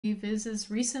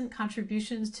VIS's recent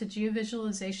contributions to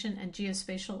geovisualization and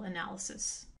geospatial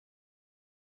analysis.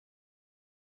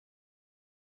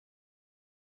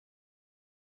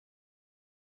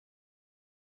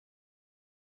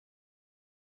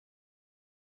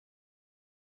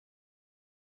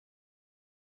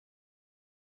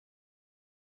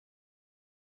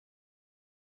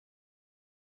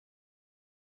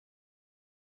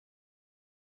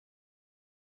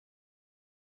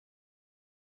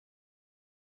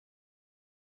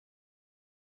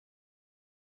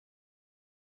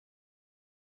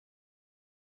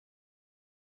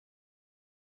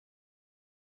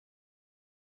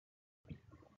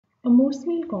 A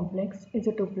Morse-Mean complex is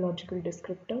a topological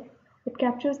descriptor that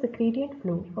captures the gradient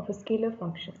flow of a scalar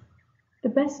function. The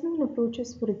best-known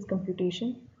approaches for its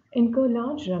computation incur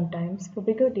large runtimes for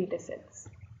bigger datasets.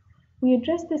 We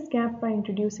address this gap by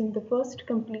introducing the first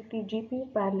completely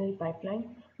GPU parallel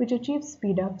pipeline, which achieves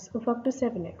speedups of up to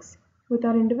 7x, with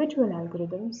our individual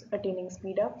algorithms attaining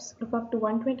speedups of up to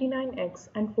 129x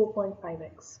and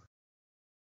 4.5x.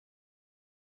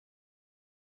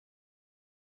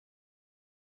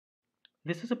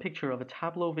 This is a picture of a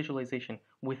Tableau visualization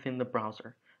within the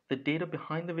browser. The data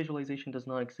behind the visualization does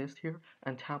not exist here,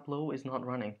 and Tableau is not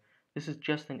running. This is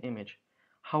just an image.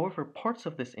 However, parts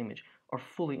of this image are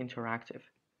fully interactive.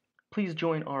 Please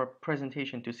join our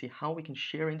presentation to see how we can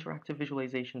share interactive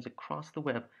visualizations across the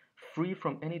web, free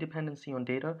from any dependency on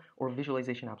data or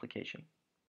visualization application.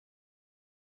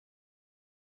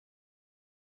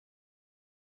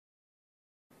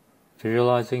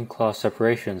 Visualizing class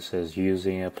separations is used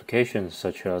in applications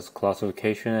such as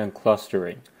classification and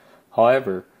clustering.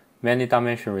 However, many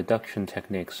dimension reduction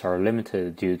techniques are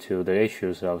limited due to the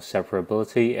issues of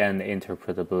separability and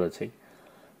interpretability.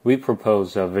 We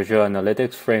propose a visual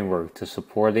analytics framework to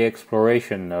support the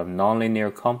exploration of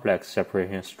nonlinear complex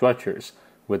separation structures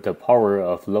with the power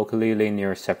of locally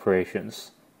linear separations.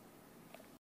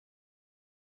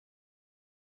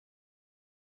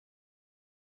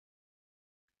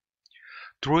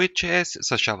 Druid.js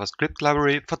is a JavaScript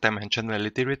library for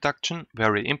dimensionality reduction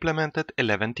where we implemented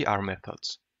 11 DR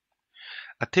methods.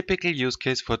 A typical use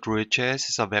case for Druid.js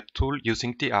is a web tool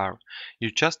using DR. You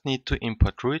just need to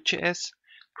import Druid.js,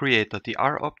 create a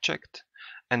DR object,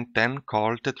 and then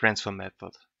call the transfer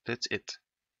method. That's it.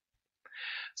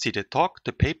 See the talk,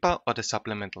 the paper, or the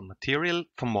supplemental material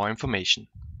for more information.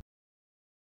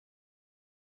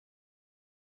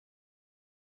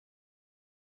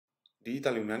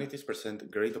 Digital humanities present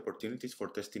great opportunities for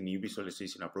testing new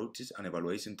visualization approaches and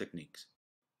evaluation techniques.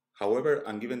 However,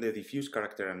 and given the diffuse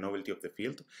character and novelty of the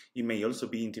field, it may also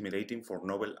be intimidating for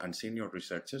novel and senior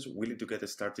researchers willing to get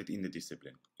started in the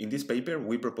discipline. In this paper,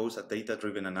 we propose a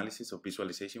data-driven analysis of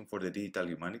visualization for the digital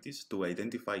humanities to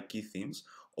identify key themes,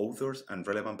 authors, and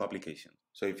relevant publications.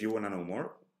 So if you want to know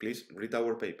more, please read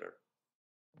our paper.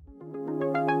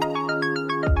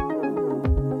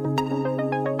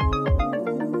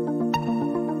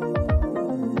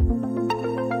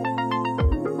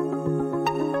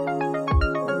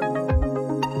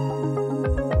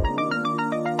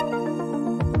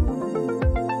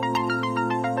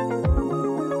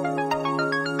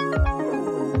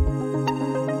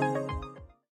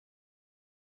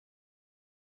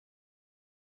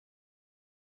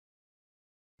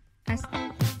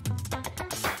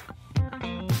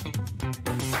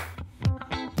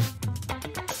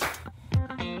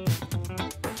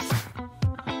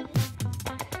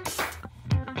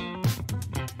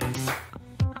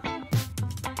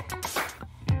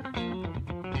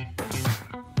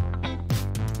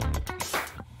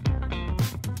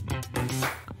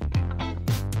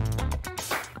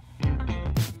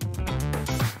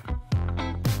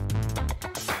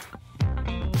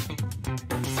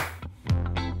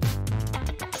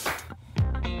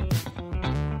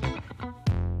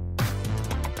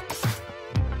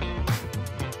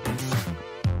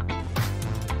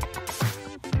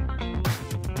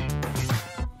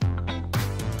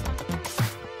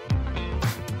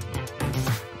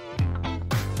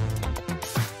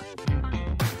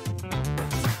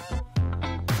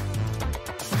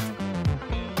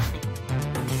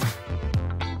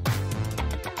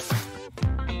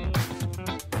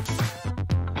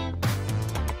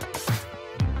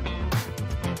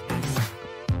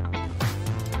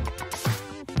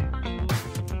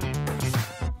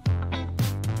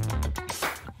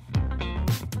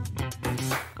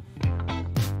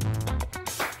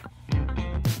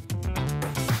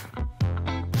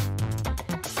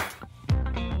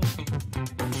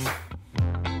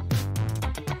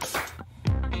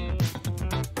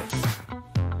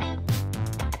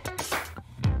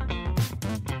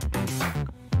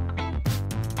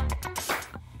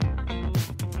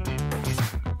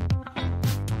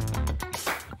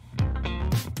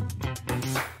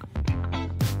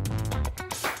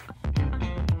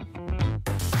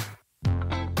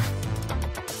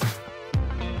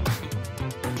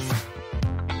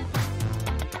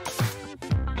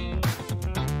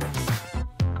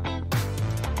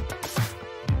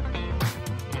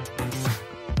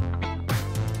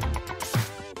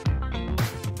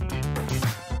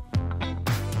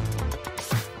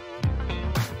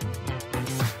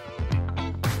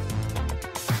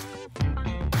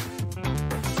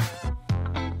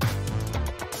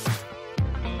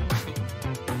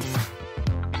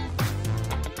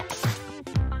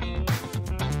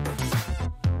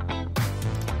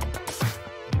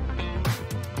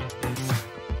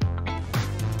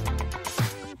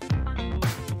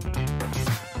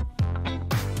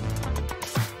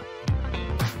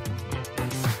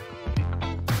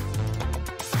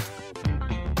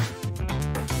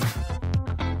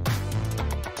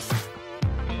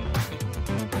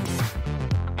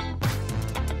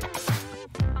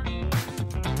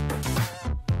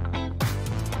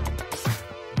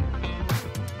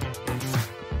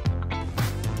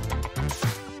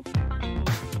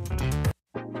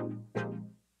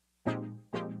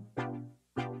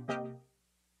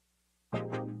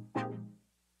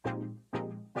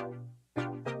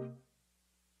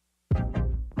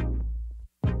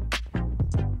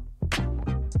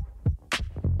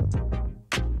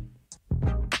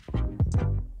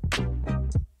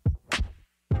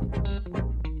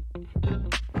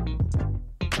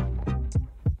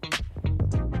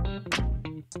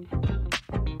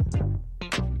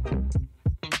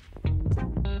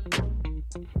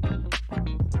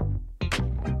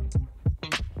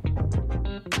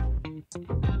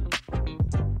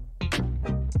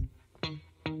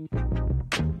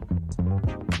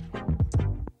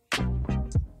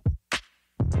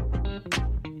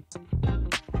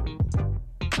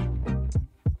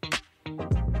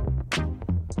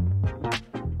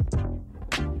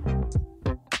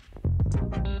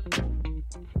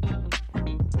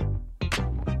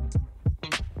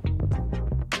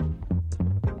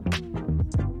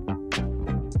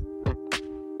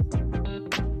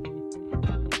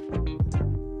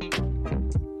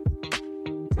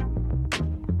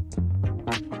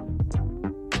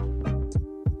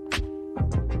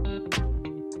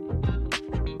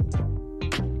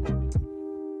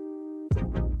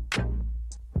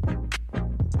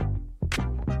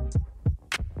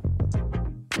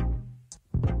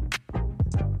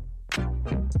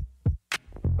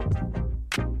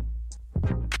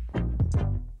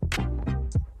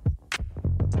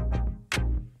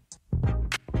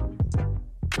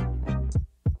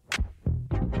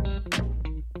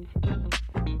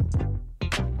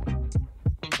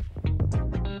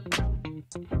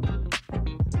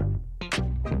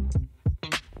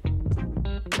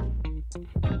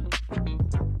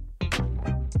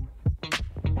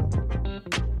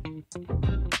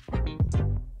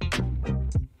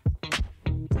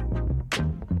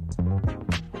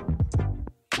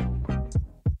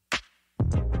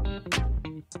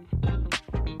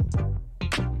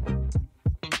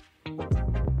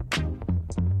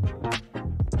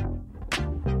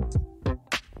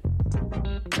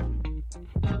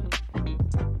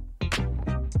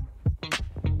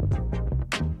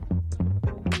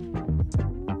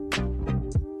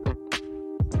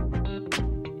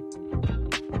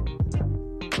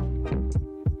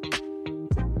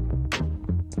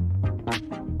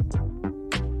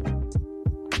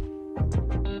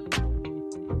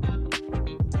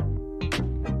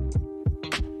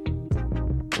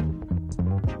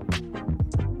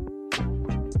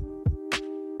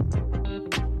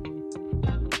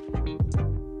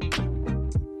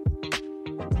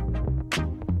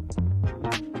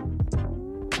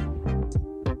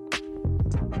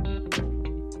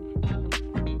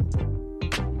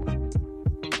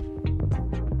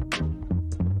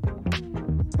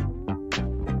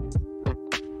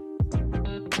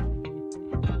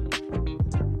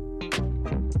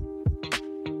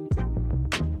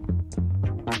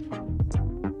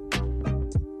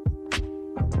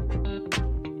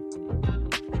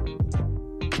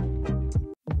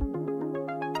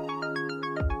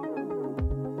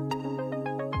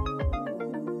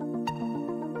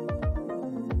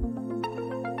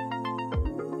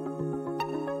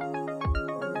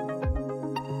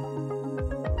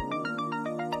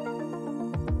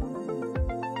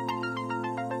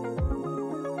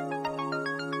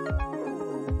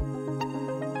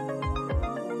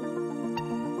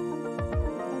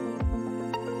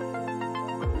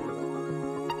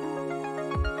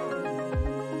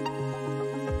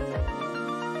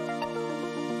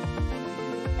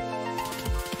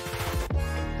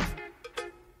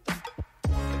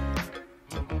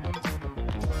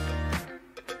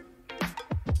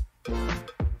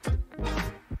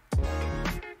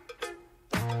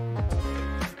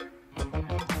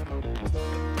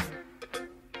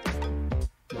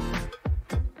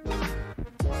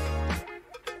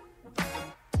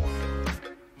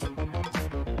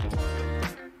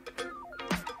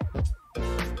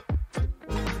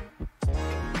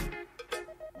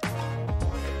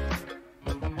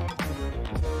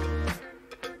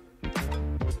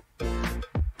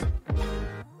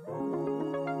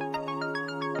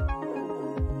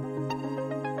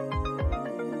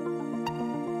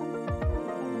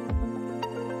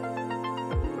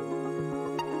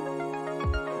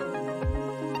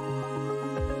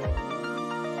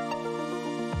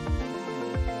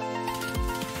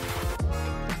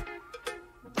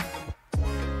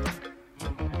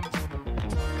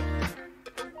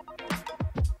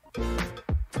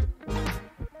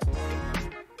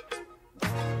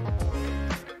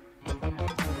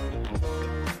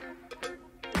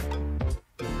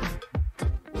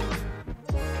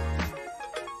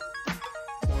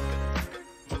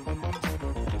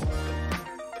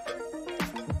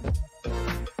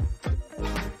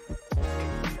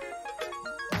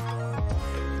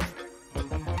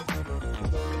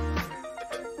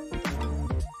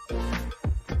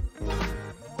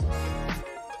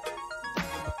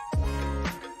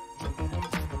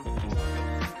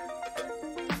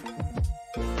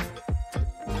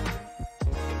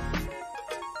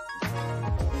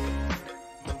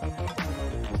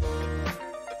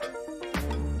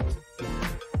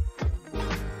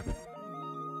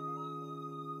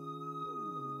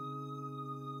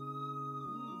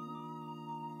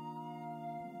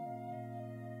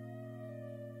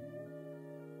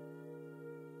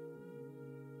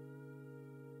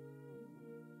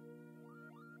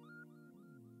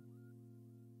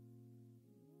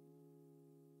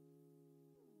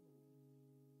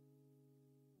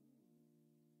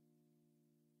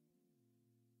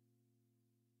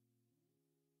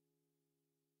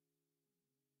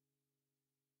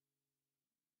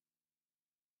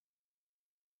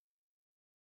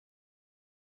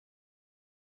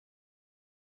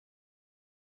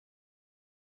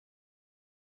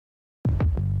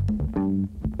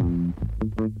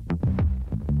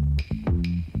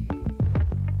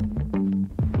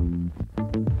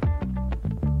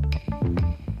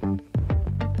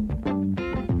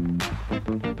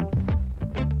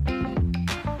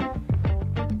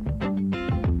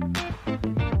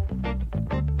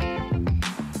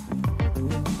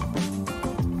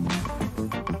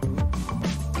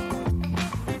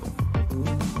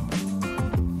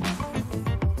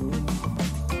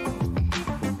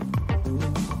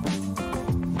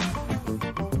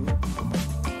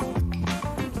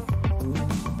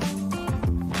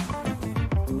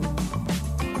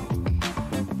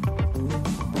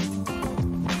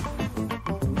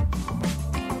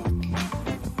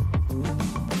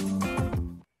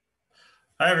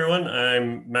 Hi, everyone.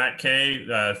 I'm Matt Kay.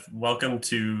 Welcome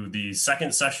to the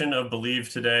second session of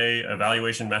BELIV today,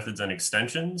 Evaluation Methods and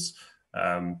Extensions.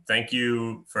 Thank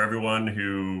you for everyone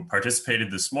who participated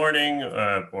this morning,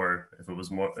 or if it was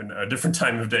more a different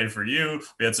time of day for you.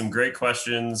 We had some great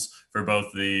questions for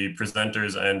both the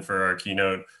presenters and for our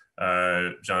keynote,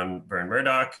 John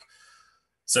Byrne-Murdoch.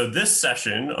 So this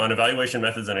session on Evaluation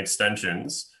Methods and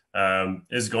Extensions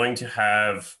is going to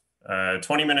have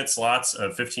 20-minute slots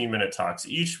of 15-minute talks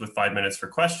each with 5 minutes for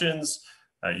questions.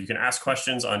 You can ask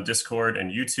questions on Discord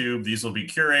and YouTube. These will be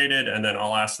curated, and then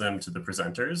I'll ask them to the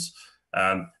presenters.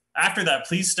 After that,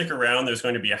 please stick around. There's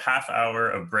going to be a half hour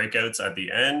of breakouts at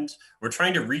the end. We're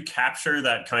trying to recapture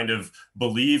that kind of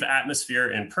BELIV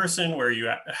atmosphere in person where you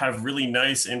have really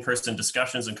nice in-person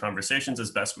discussions and conversations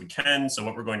as best we can. So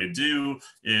what we're going to do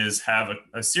is have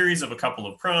a series of a couple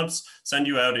of prompts, send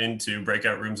you out into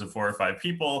breakout rooms of 4 or 5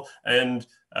 people, and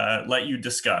let you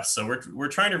discuss. So we're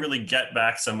trying to really get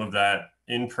back some of that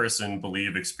in-person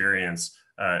BELIV experience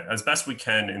as best we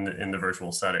can in the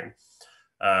virtual setting.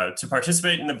 To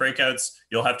participate in the breakouts,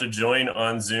 you'll have to join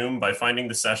on Zoom by finding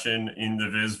the session in the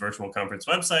VIS virtual conference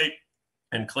website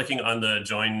and clicking on the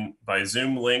Join by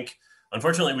Zoom link.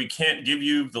 Unfortunately, we can't give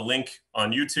you the link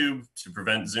on YouTube to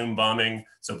prevent Zoom bombing,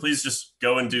 so please just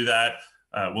go and do that.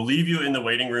 We'll leave you in the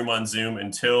waiting room on Zoom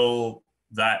until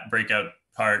that breakout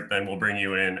part, then we'll bring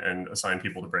you in and assign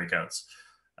people to breakouts.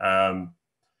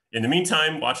 In the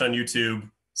meantime, watch on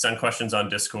YouTube. Send questions on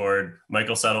Discord.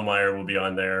 Michael Settlemyer will be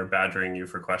on there badgering you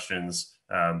for questions.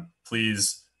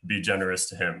 Please be generous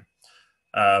to him.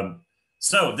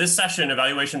 So this session,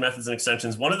 Evaluation Methods and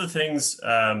Extensions, one of the things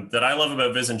that I love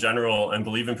about VIS in general and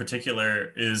BELIV in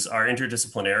particular is our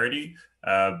interdisciplinarity.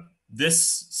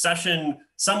 This session,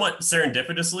 somewhat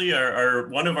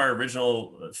serendipitously, one of our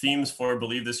original themes for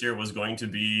BELIV this year was going to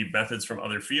be methods from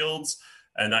other fields,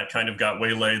 and that kind of got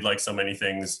waylaid like so many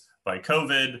things by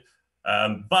COVID.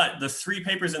 But the 3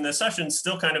 papers in this session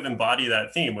still kind of embody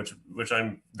that theme, which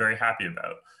I'm very happy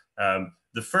about.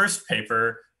 The first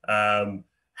paper,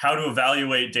 How to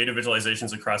Evaluate Data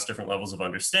Visualizations Across Different Levels of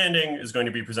Understanding, is going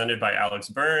to be presented by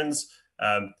Alyxander Burns.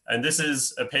 And this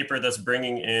is a paper that's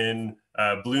bringing in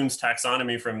Bloom's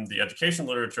taxonomy from the education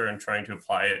literature and trying to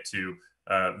apply it to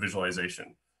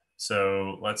visualization.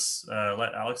 So let's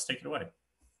let Alex take it away.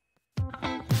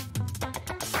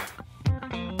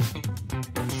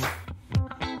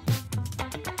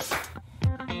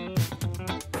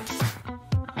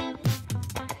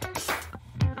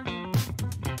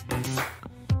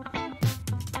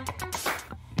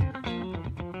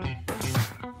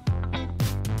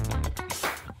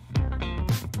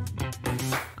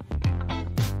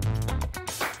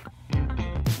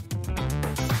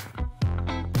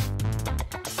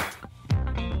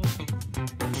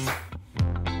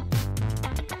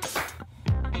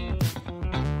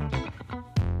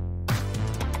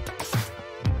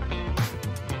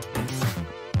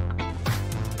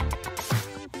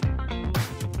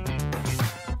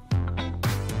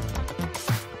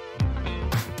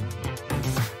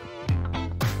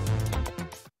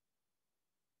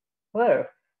 Hello,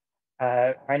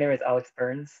 my name is Alex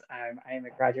Burns. I am a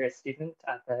graduate student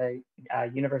at the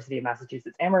University of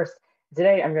Massachusetts Amherst.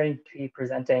 Today, I'm going to be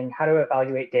presenting how to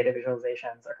evaluate data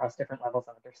visualizations across different levels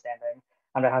of understanding.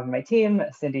 On behalf of my team,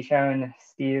 Cindy Xiong,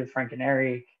 Steve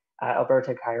Franconeri,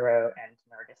 Alberto Cairo, and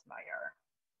Narges Mahyar.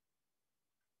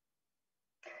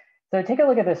 So take a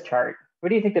look at this chart. What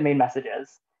do you think the main message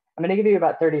is? I'm going to give you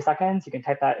about 30 seconds. You can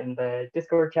type that in the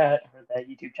Discord chat or the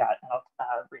YouTube chat, and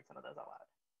I'll read some of those out loud.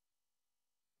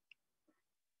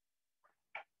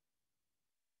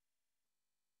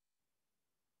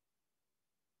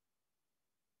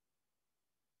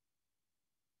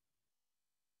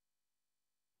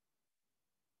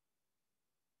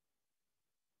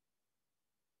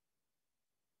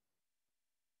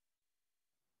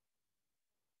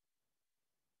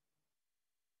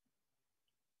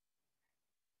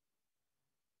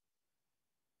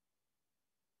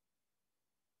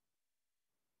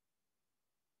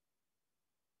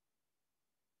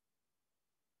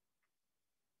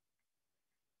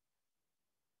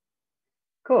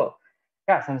 Cool.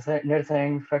 Yeah, so I'm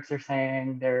noticing folks are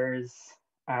saying there's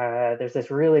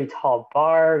this really tall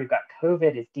bar. We've got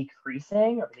COVID is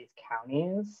decreasing over these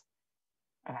counties.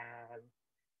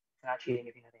 Not cheating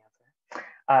if you know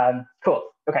the answer. Cool.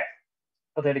 Okay,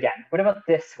 I'll do it again. What about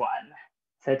this one?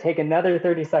 So take another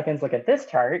 30 seconds, look at this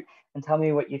chart, and tell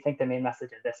me what you think the main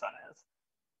message of this one is.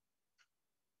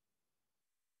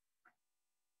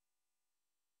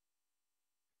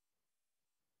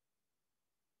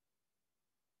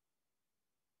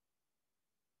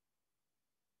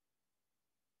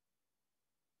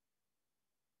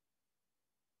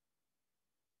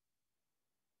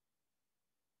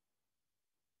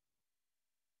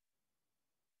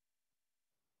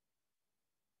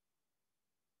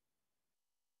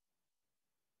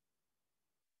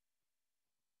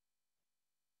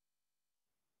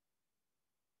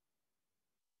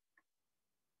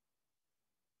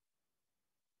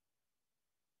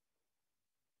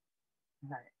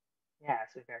 Right. Yeah,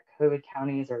 so we've got COVID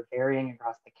counties are varying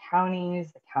across the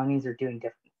counties. The counties are doing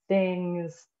different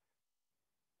things.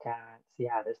 So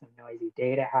yeah, there's some noisy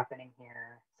data happening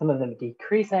here. Some of them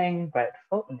decreasing, but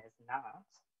Fulton is not.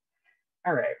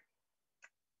 All right,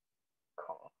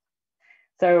 cool.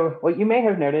 So what you may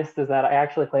have noticed is that I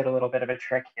actually played a little bit of a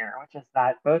trick here, which is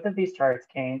that both of these charts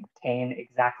contain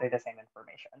exactly the same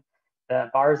information.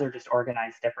 The bars are just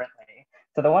organized differently.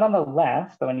 So the one on the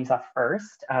left, the one you saw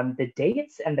first, the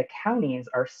dates and the counties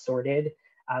are sorted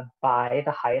by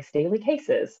the highest daily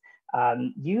cases.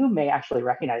 You may actually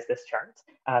recognize this chart.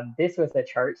 This was a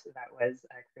chart that was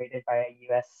created by a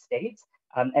US state,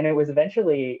 and it was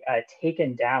eventually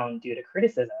taken down due to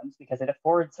criticisms because it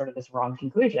affords sort of this wrong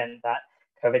conclusion that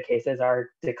COVID cases are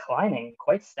declining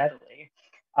quite steadily.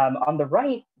 On the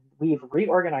right, we've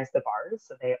reorganized the bars,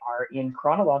 so they are in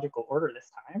chronological order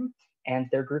this time, and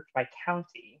they're grouped by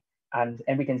county. And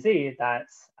we can see that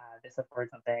this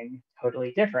affords something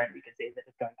totally different. We can see that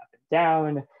it's going up and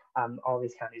down. All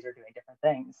these counties are doing different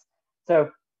things.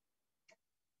 So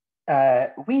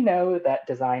we know that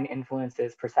design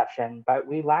influences perception, but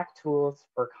we lack tools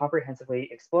for comprehensively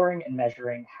exploring and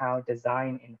measuring how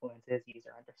design influences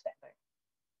user understanding.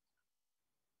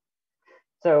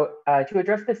 So to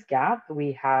address this gap,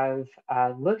 we have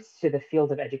looked to the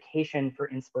field of education for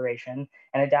inspiration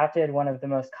and adapted one of the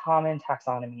most common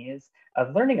taxonomies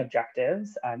of learning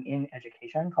objectives in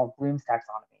education called Bloom's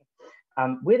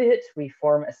taxonomy. With it, we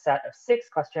form a set of 6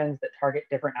 questions that target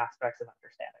different aspects of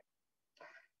understanding.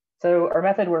 So our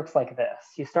method works like this.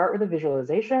 You start with a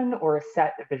visualization or a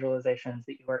set of visualizations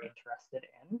that you are interested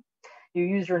in. You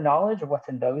use your knowledge of what's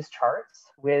in those charts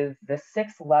with the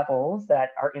 6 levels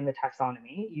that are in the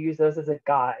taxonomy. You use those as a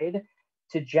guide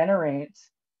to generate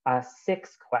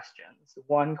 6 questions,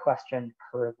 1 question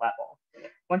per level.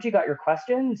 Once you got your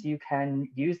questions, you can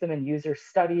use them in user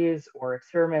studies or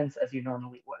experiments as you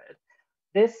normally would.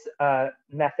 This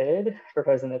method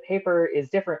proposed in the paper is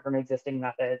different from existing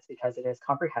methods because it is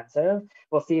comprehensive.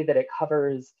 We'll see that it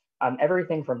covers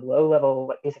everything from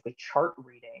low-level, basically chart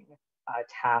reading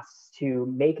tasks to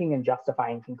making and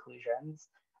justifying conclusions.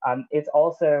 It's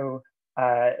also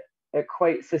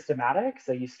quite systematic.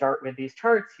 So you start with these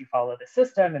charts, you follow the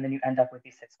system, and then you end up with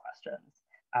these 6 questions,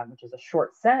 which is a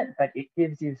short set, but it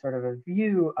gives you sort of a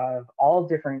view of all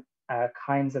different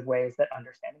kinds of ways that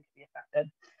understanding can be affected.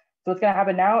 So what's going to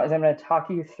happen now is I'm going to talk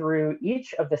you through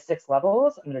each of the 6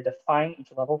 levels. I'm going to define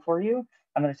each level for you.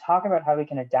 I'm going to talk about how we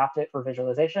can adapt it for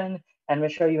visualization, and I'm going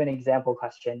to show you an example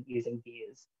question using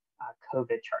these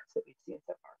COVID charts that we've seen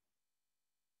so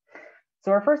far.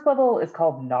 So our first level is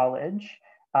called knowledge.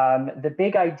 The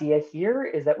big idea here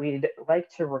is that we'd like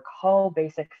to recall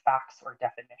basic facts or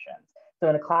definitions. So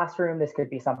in a classroom, this could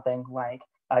be something like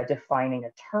defining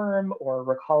a term or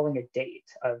recalling a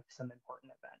date of some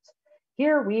important event.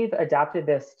 Here, we've adapted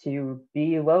this to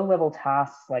be low-level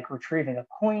tasks like retrieving a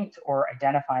point or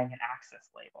identifying an axis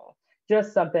label.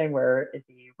 Just something where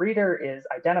the reader is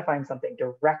identifying something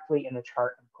directly in the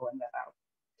chart and pulling that out.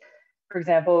 For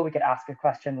example, we could ask a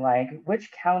question like,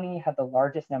 which county had the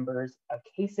largest numbers of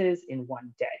cases in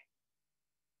one day?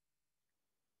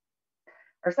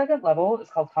 Our second level is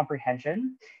called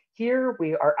comprehension. Here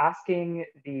we are asking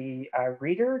the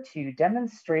reader to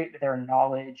demonstrate their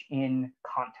knowledge in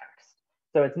context.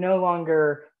 So it's no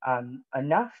longer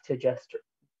enough to just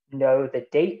know the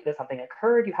date that something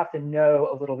occurred. You have to know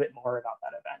a little bit more about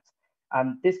that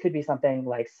event. This could be something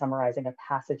like summarizing a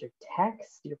passage of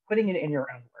text. You're putting it in your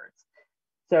own words.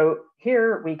 So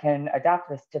here we can adapt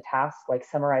this to tasks like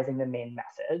summarizing the main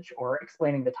message or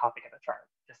explaining the topic of the chart,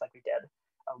 just like we did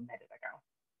a minute ago.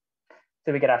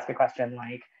 So we could ask a question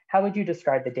like, how would you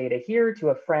describe the data here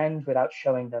to a friend without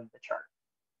showing them the chart?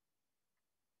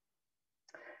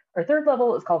 Our third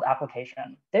level is called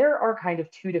application. There are kind of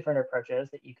two different approaches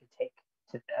that you could take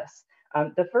to this.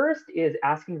 The first is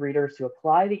asking readers to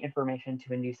apply the information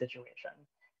to a new situation.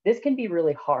 This can be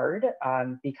really hard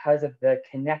because of the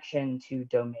connection to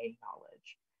domain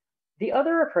knowledge. The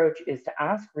other approach is to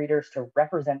ask readers to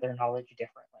represent their knowledge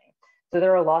differently. So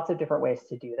there are lots of different ways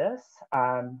to do this,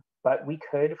 but we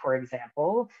could, for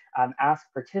example, ask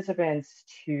participants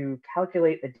to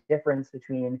calculate the difference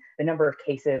between the number of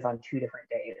cases on 2 different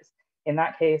days. In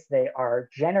that case, they are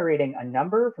generating a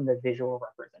number from the visual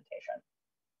representation.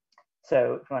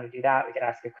 So if you want to do that, we could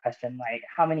ask a question like,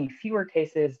 how many fewer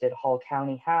cases did Hall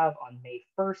County have on May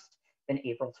 1st than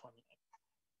April 28th?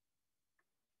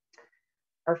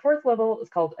 Our fourth level is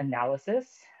called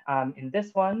analysis. In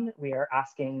this one, we are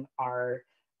asking our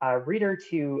reader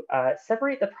to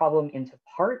separate the problem into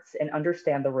parts and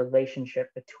understand the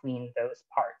relationship between those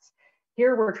parts.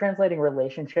 Here, we're translating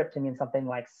relationship to mean something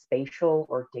like spatial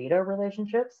or data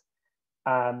relationships.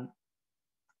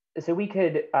 So we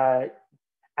could,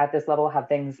 at this level, have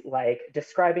things like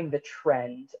describing the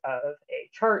trend of a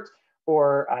chart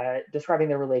or describing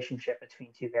the relationship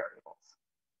between 2 variables.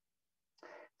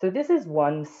 So this is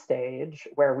one stage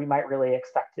where we might really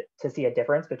expect to see a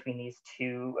difference between these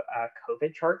 2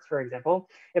 COVID charts, for example.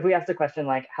 If we asked a question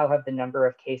like, how have the number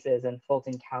of cases in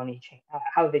Fulton County,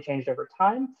 how have they changed over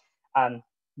time?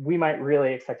 We might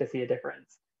really expect to see a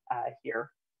difference here.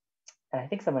 And I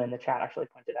think someone in the chat actually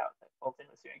pointed out that Fulton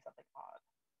was doing something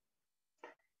odd.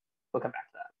 We'll come back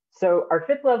to that. So our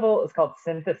fifth level is called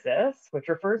synthesis, which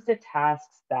refers to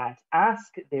tasks that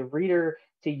ask the reader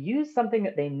to use something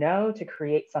that they know to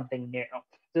create something new.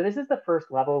 So this is the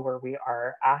first level where we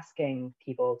are asking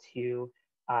people to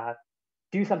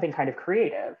do something kind of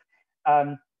creative.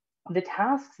 The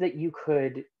tasks that you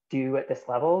could do at this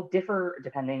level differ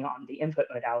depending on the input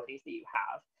modalities that you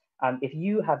have. If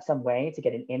you have some way to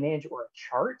get an image or a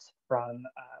chart from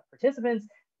participants,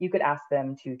 you could ask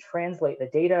them to translate the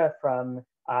data from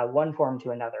one form to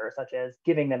another, such as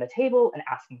giving them a table and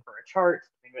asking for a chart,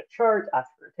 giving them a chart, ask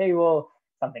for a table,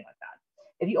 something like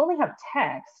that. If you only have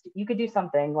text, you could do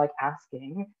something like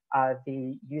asking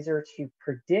the user to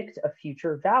predict a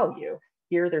future value.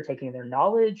 Here, they're taking their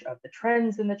knowledge of the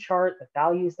trends in the chart, the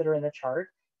values that are in the chart,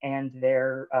 and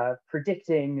they're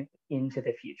predicting into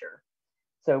the future.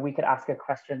 So we could ask a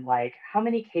question like, how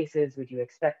many cases would you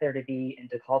expect there to be in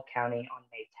DeKalb County on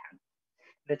May 10th?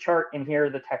 The chart in here,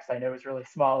 the text I know is really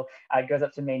small, goes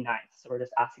up to May 9th. So we're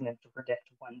just asking them to predict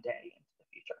one day into the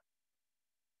future.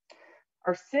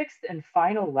 Our sixth and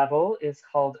final level is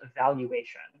called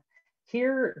evaluation.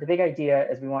 Here, the big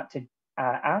idea is we want to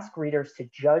ask readers to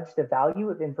judge the value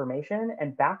of information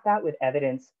and back that with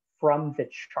evidence from the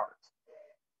chart.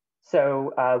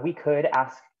 So we could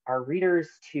ask our readers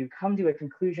to come to a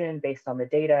conclusion based on the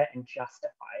data and justify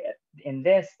it. In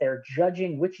this, they're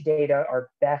judging which data are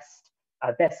best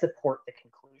support the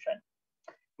conclusion.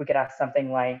 We could ask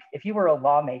something like, if you were a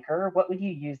lawmaker, what would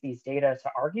you use these data to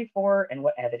argue for and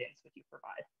what evidence would you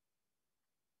provide?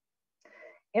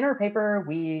 In our paper,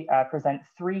 we present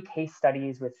 3 case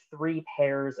studies with 3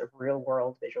 pairs of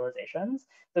real-world visualizations.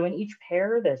 So in each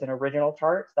pair, there's an original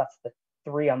chart. That's the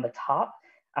 3 on the top.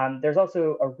 There's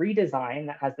also a redesign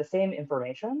that has the same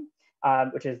information,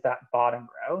 which is that bottom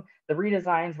row. The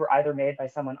redesigns were either made by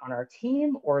someone on our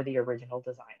team or the original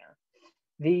designer.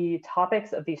 The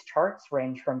topics of these charts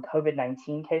range from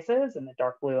COVID-19 cases in the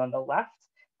dark blue on the left.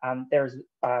 There's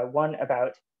one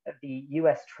about the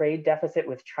US trade deficit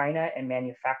with China and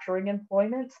manufacturing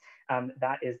employment.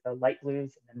 That is the light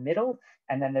blues in the middle.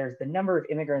 And then there's the number of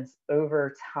immigrants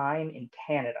over time in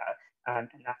Canada. And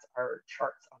that's our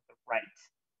charts on the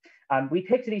right. We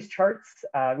picked these charts,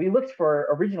 we looked for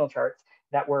original charts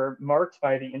that were marked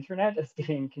by the internet as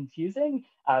being confusing,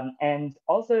 and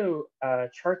also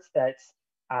charts that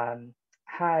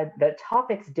had the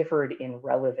topics differed in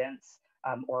relevance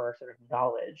or sort of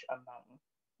knowledge among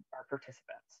our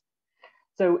participants.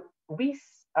 So we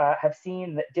have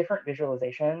seen that different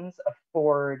visualizations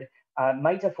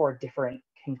might afford different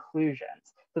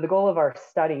conclusions. So the goal of our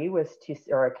study was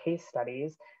or our case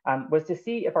studies, was to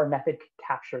see if our method could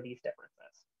capture these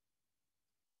differences.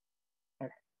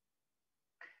 Okay.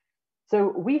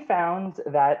 So we found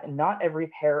that not every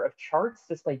pair of charts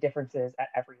display differences at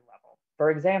every level.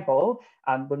 For example,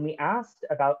 when we asked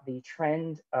about the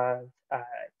trend of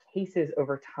cases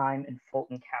over time in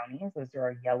Fulton counties, those are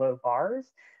our yellow bars,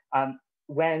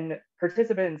 when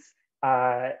participants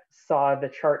saw the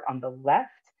chart on the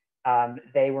left,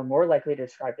 they were more likely to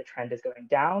describe the trend as going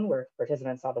down, where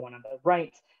participants saw the one on the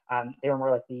right, they were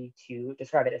more likely to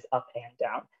describe it as up and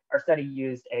down. Our study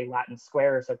used a Latin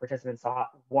square, so participants saw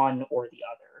one or the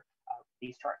other of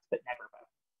these charts, but never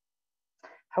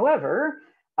both. However,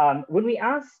 when we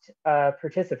asked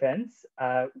participants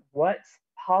what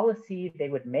policy they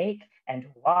would make and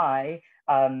why,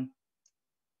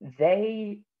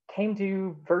 they came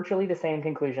to virtually the same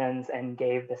conclusions and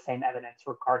gave the same evidence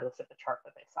regardless of the chart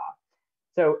that they saw.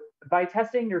 So by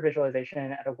testing your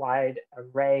visualization at a wide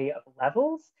array of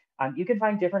levels, you can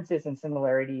find differences and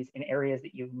similarities in areas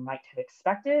that you might have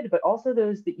expected, but also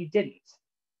those that you didn't.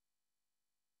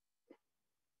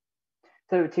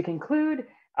 So to conclude,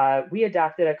 we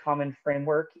adapted a common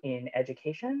framework in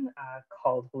education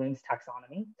called Bloom's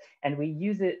taxonomy, and we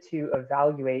use it to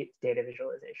evaluate data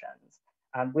visualizations.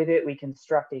 With it, we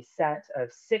construct a set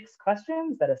of 6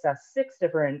 questions that assess 6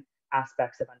 different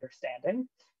aspects of understanding.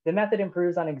 The method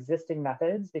improves on existing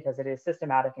methods because it is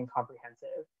systematic and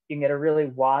comprehensive. You can get a really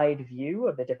wide view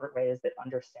of the different ways that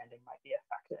understanding might be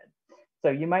affected.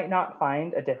 So you might not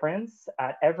find a difference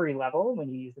at every level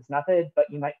when you use this method, but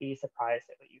you might be surprised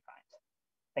at what you find.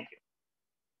 Thank you.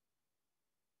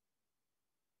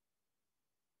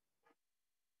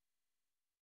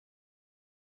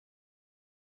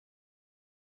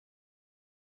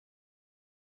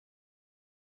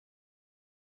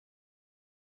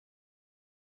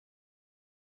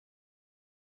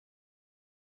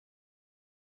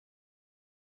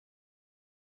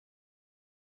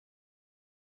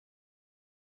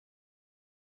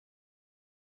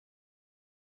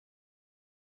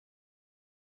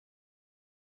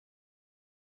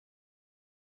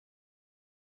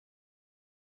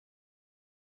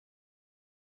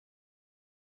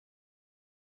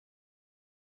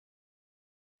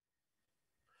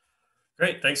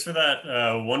 Great, thanks for that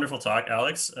wonderful talk,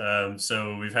 Alex.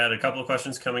 So we've had a couple of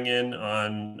questions coming in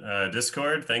on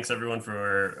Discord. Thanks everyone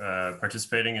for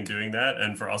participating and doing that,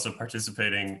 and for also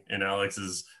participating in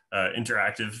Alex's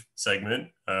interactive segment,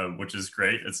 which is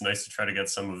great. It's nice to try to get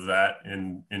some of that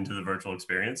into the virtual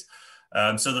experience.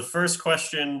 So the first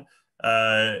question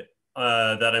that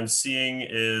I'm seeing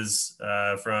is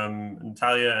from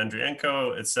Natalia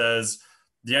Andrienko. It says,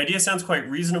 the idea sounds quite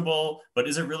reasonable, but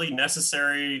is it really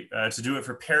necessary to do it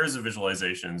for pairs of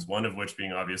visualizations, one of which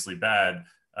being obviously bad?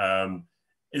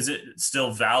 Is it still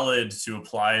valid to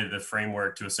apply the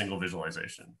framework to a single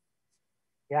visualization?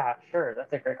 Yeah, sure.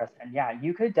 That's a great question. Yeah,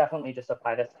 you could definitely just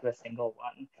apply this to a single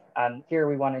one. Here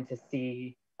we wanted to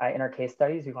see, in our case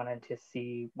studies, we wanted to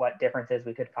see what differences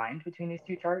we could find between these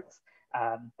 2 charts.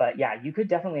 But yeah, you could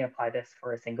definitely apply this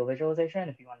for a single visualization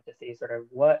if you wanted to see sort of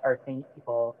what are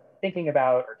people thinking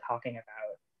about or talking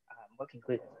about, what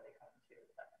conclusions are they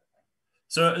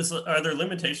coming to. So are there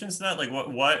limitations to that? Like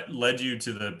what led you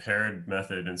to the paired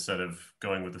method instead of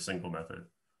going with a single method?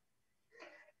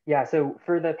 Yeah, so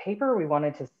for the paper, we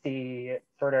wanted to see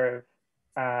sort of,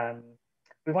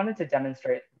 we wanted to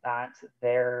demonstrate that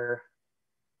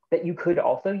that you could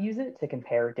also use it to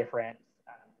compare different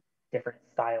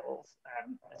styles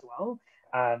as well.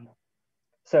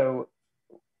 So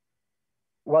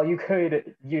while you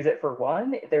could use it for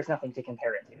one, there's nothing to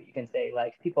compare it to. You can say,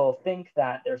 like, people think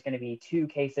that there's going to be 2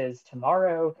 cases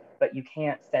tomorrow, but you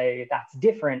can't say that's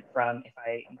different from if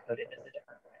I encoded this a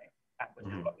different way,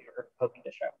 which is what we were hoping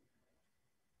to show.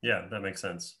 Yeah, that makes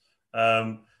sense.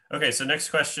 Okay, so next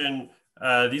question.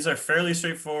 These are fairly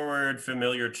straightforward,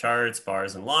 familiar charts,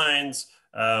 bars and lines.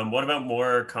 What about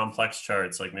more complex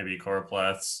charts, like maybe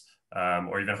choropleths,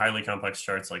 or even highly complex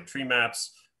charts like tree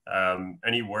maps?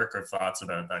 Any work or thoughts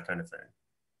about that kind of thing?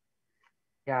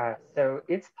 Yeah, so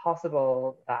it's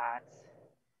possible that,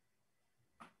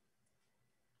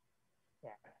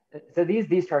 so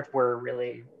these charts were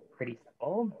really pretty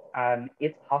simple.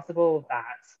 It's possible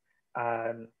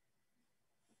that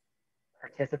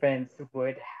participants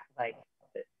would like,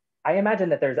 I imagine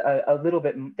that there's a little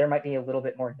bit, there might be a little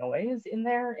bit more noise in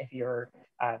there if you're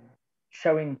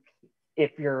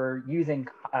if you're using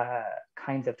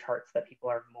kinds of charts that people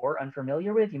are more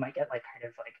unfamiliar with, you might get like kind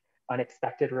of like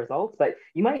unexpected results, but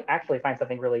you might actually find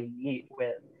something really neat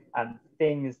with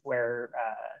things where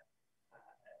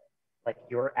like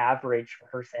your average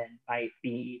person might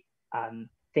be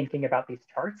thinking about these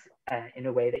charts in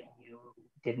a way that you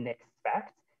didn't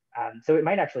expect. So it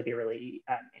might actually be really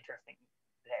interesting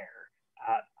there.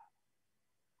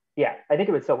 Yeah, I think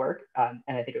it would still work, and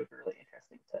I think it would be really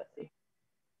interesting to see.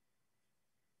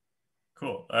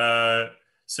 Cool.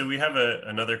 So we have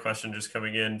another question just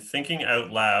coming in. Thinking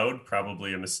out loud,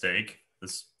 probably a mistake,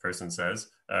 this person says,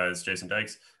 is Jason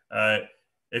Dykes.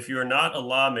 If you are not a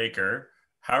lawmaker,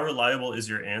 how reliable is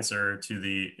your answer to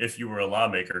the if you were a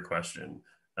lawmaker question?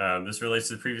 This relates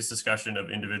to the previous discussion of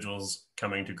individuals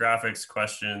coming to graphics,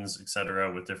 questions,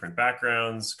 etc., with different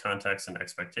backgrounds, contexts, and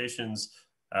expectations.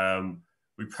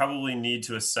 We probably need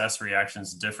to assess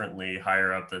reactions differently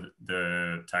higher up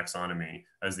the taxonomy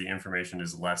as the information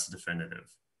is less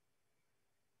definitive.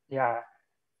 Yeah,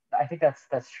 I think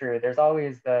that's true. There's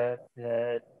always the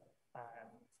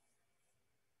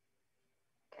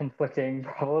conflicting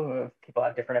problem of people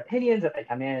have different opinions that they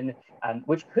come in,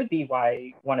 which could be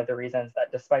why one of the reasons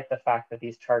that despite the fact that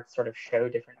these charts sort of show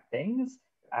different things,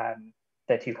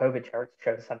 the two COVID charts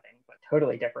show something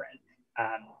totally different.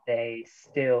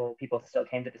 People still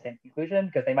came to the same conclusion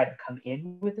because they might have come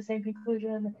in with the same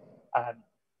conclusion.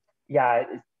 Yeah,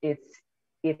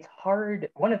 it's hard.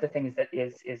 One of the things that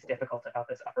is difficult about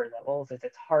this upper levels is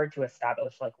it's hard to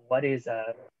establish like what is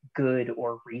a good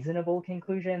or reasonable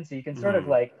conclusion. So you can sort of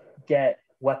like get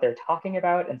what they're talking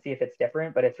about and see if it's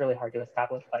different, but it's really hard to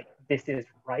establish like this is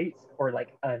right or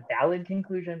like a valid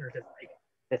conclusion or just like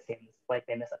this seems like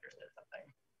they misunderstood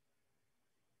something.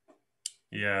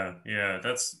 Yeah,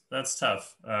 that's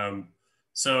tough.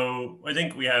 So I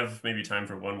think we have maybe time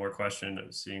for one more question.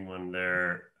 I'm seeing one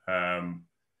there.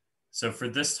 So for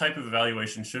this type of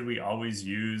evaluation, should we always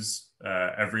use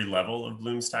every level of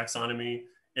Bloom's taxonomy?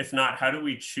 If not, how do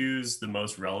we choose the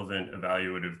most relevant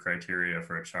evaluative criteria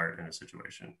for a chart in a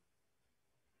situation?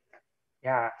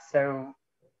 Yeah, so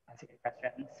that's a good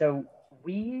question. So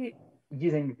we,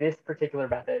 using this particular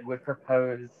method, would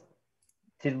propose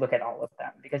to look at all of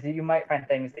them because you might find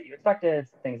things that you expected,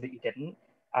 things that you didn't.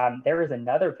 There is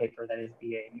another paper that is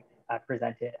being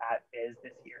presented at VIS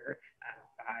this year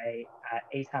by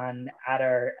Eitan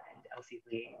Adar and Elsie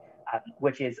Lee,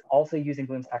 which is also using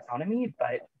Bloom's taxonomy,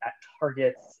 but that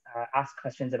targets, asks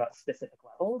questions about specific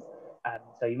levels.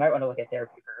 So you might want to look at their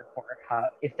paper for how,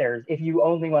 if you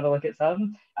only want to look at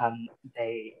some,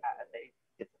 they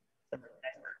did some really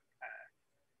nice work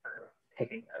for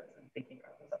picking those and thinking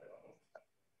about those other levels.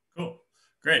 Cool.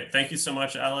 Great. Thank you so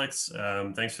much, Alex.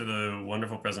 Thanks for the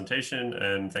wonderful presentation.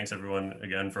 And thanks everyone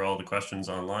again for all the questions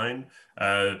online.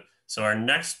 So our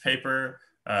next paper,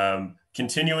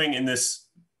 continuing in this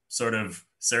sort of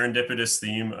serendipitous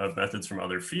theme of methods from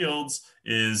other fields,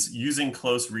 is using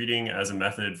close reading as a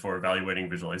method for evaluating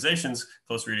visualizations,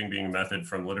 close reading being a method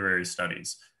from literary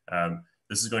studies.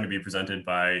 This is going to be presented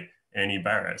by Annie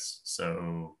Barras.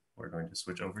 So we're going to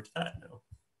switch over to that now.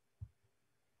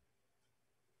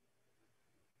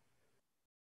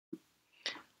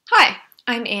 Hi,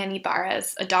 I'm Annie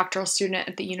Barras, a doctoral student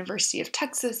at the University of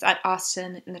Texas at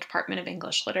Austin in the Department of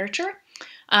English Literature.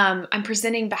 I'm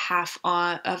presenting on behalf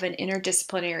of an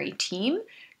interdisciplinary team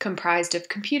comprised of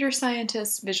computer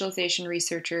scientists, visualization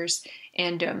researchers,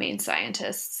 and domain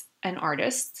scientists and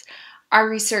artists. Our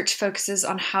research focuses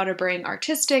on how to bring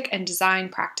artistic and design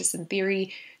practice and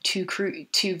theory to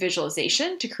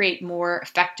visualization to create more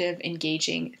effective,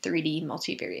 engaging 3D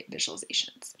multivariate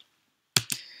visualizations.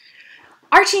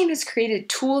 Our team has created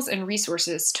tools and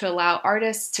resources to allow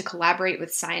artists to collaborate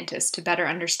with scientists to better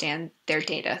understand their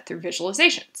data through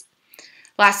visualizations.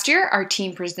 Last year, our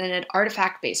team presented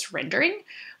artifact-based rendering,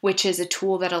 which is a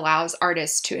tool that allows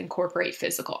artists to incorporate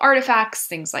physical artifacts,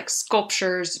 things like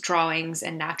sculptures, drawings,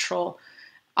 and natural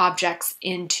objects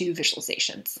into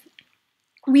visualizations.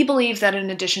 We believe that in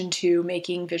addition to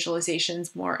making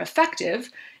visualizations more effective,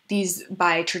 these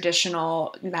by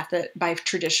traditional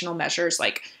measures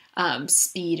like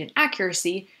speed and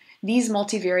accuracy, these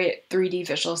multivariate 3D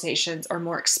visualizations are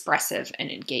more expressive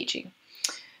and engaging.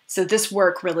 So this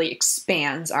work really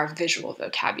expands our visual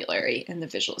vocabulary in the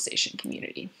visualization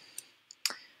community.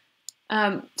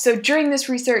 So during this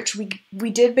research, we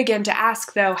did begin to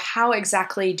ask, though, how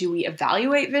exactly do we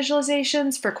evaluate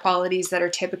visualizations for qualities that are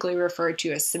typically referred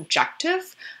to as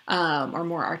subjective or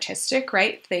more artistic,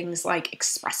 right? Things like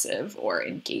expressive or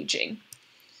engaging.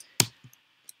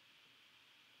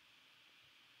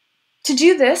 To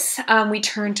do this, we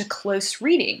turn to close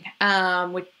reading,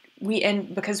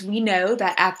 because we know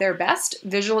that at their best,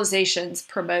 visualizations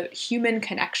promote human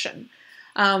connection.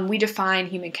 We define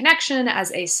human connection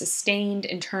as a sustained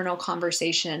internal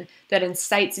conversation that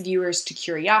incites viewers to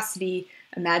curiosity,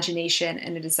 imagination,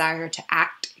 and a desire to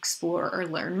act, explore, or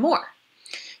learn more.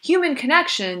 Human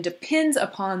connection depends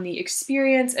upon the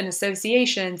experience and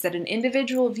associations that an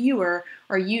individual viewer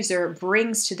or user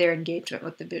brings to their engagement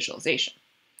with the visualization.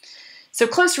 So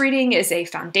close reading is a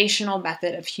foundational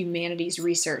method of humanities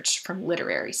research from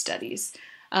literary studies.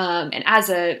 In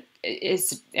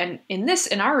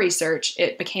our research,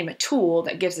 it became a tool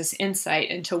that gives us insight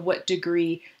into what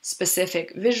degree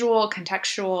specific visual,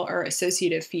 contextual, or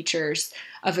associative features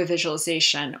of a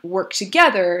visualization work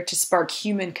together to spark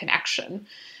human connection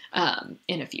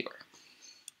in a viewer.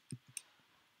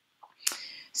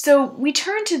 So we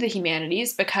turn to the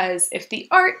humanities because if the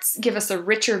arts give us a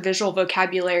richer visual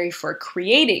vocabulary for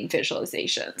creating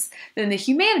visualizations, then the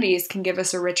humanities can give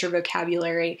us a richer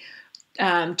vocabulary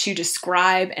to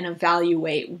describe and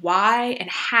evaluate why and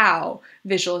how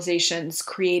visualizations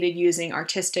created using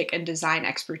artistic and design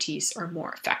expertise are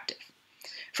more effective.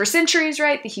 For centuries,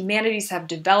 right, the humanities have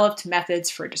developed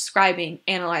methods for describing,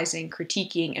 analyzing,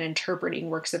 critiquing, and interpreting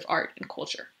works of art and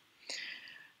culture.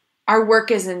 Our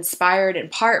work is inspired in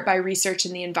part by research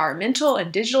in the environmental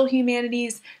and digital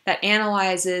humanities that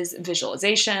analyzes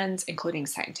visualizations, including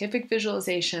scientific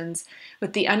visualizations,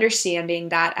 with the understanding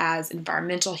that as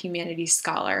environmental humanities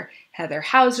scholar Heather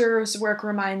Hauser's work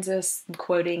reminds us, I'm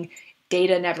quoting,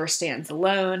 "Data never stands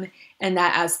alone," and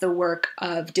that as the work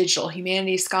of digital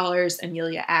humanities scholars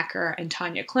Amelia Acker and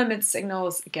Tanya Clements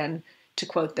signals, again, to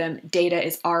quote them, "Data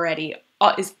is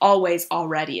always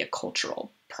already a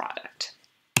cultural product."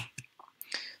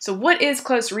 So what is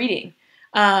close reading?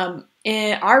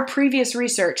 Our previous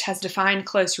research has defined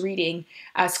close reading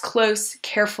as close,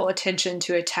 careful attention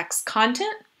to a text's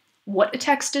content, what a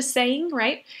text is saying,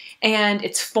 right? And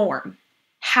its form,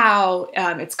 how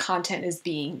its content is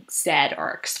being said or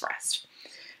expressed.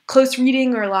 Close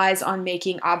reading relies on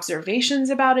making observations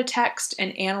about a text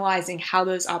and analyzing how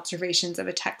those observations of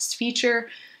a text features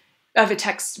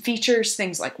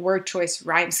things like word choice,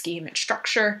 rhyme scheme, and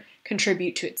structure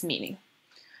contribute to its meaning.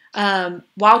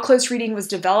 While close reading was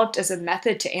developed as a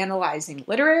method to analyzing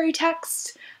literary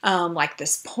texts, like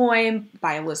this poem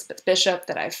by Elizabeth Bishop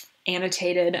that I've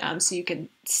annotated so you can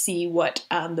see what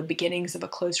the beginnings of a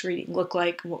close reading look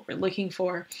like and what we're looking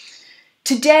for.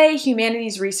 Today,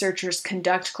 humanities researchers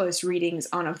conduct close readings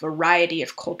on a variety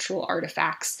of cultural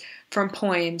artifacts, from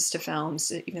poems to films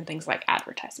to even things like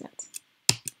advertisements.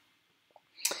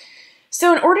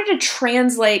 So in order to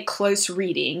translate close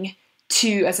reading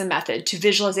as a method to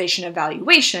visualization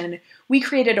evaluation, we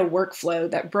created a workflow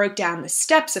that broke down the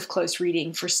steps of close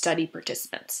reading for study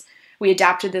participants. We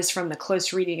adapted this from the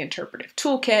Close Reading Interpretive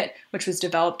Toolkit, which was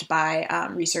developed by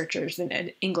researchers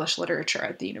in English literature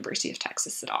at the University of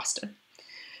Texas at Austin.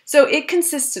 So it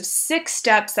consists of 6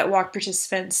 steps that walk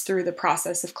participants through the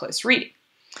process of close reading.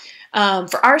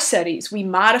 For our studies, we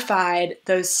modified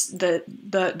this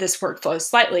workflow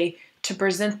slightly to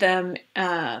present them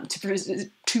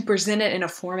to present it in a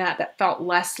format that felt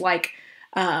less like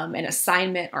an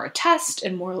assignment or a test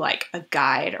and more like a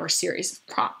guide or series of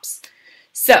prompts.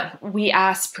 So we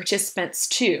asked participants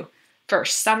to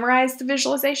first summarize the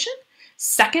visualization,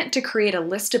 second to create a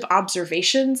list of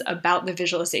observations about the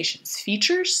visualization's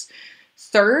features,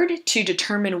 third to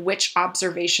determine which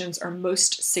observations are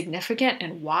most significant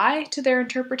and why to their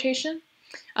interpretation.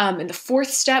 In the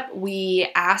 4th step, we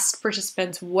asked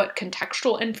participants what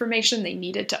contextual information they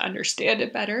needed to understand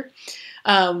it better.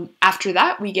 After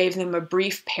that, we gave them a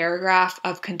brief paragraph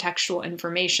of contextual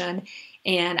information,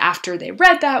 and after they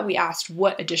read that, we asked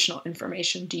what additional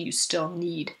information do you still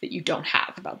need that you don't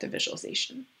have about the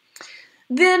visualization.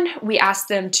 Then we asked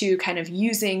them to kind of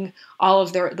using all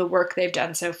of the work they've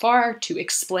done so far to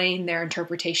explain their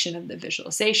interpretation of the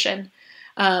visualization.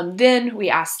 Then we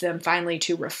asked them finally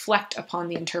to reflect upon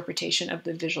the interpretation of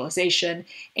the visualization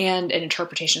and an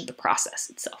interpretation of the process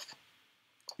itself.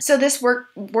 So this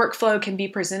workflow can be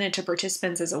presented to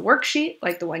participants as a worksheet,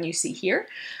 like the one you see here,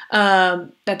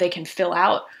 that they can fill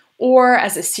out, or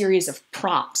as a series of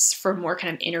prompts for more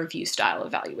kind of interview style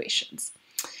evaluations.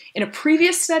 In a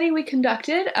previous study we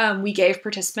conducted, we gave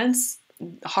participants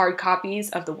hard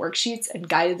copies of the worksheets and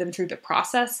guided them through the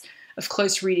process of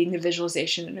close reading the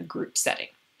visualization in a group setting.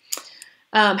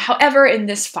 However, in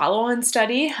this follow-on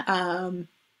study,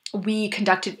 we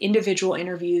conducted individual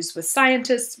interviews with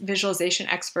scientists, visualization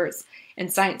experts,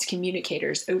 and science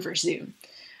communicators over Zoom.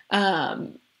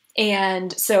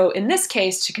 And so in this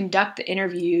case, to conduct the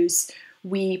interviews,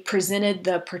 we presented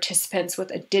the participants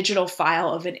with a digital file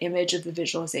of an image of the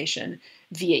visualization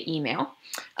via email,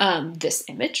 this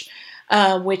image,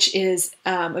 which is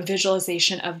a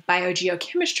visualization of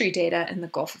biogeochemistry data in the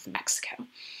Gulf of Mexico.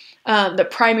 The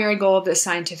primary goal of this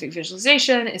scientific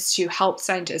visualization is to help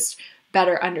scientists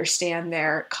better understand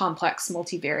their complex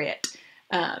multivariate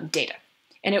data.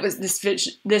 And it was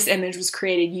this image was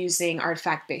created using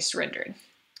artifact-based rendering.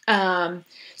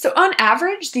 So on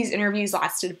average, these interviews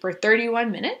lasted for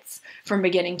 31 minutes from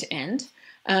beginning to end.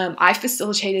 I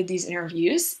facilitated these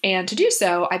interviews, and to do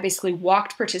so, I basically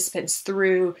walked participants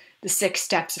through the 6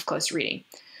 steps of close reading.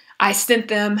 I sent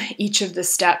them each of the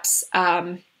steps,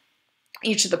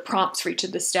 each of the prompts for each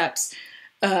of the steps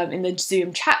in the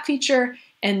Zoom chat feature,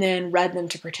 and then read them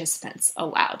to participants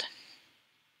aloud.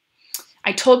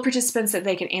 I told participants that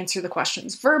they could answer the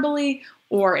questions verbally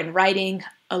or in writing.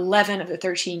 11 of the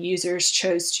 13 users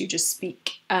chose to just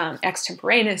speak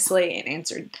extemporaneously and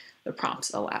answered the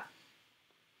prompts aloud.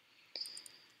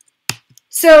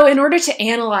 So in order to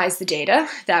analyze the data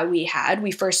that we had,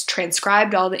 we first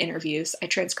transcribed all the interviews. I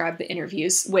transcribed the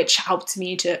interviews, which helped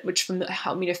me to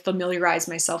familiarize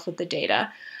myself with the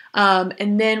data.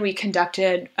 And then we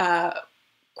conducted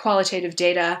qualitative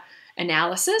data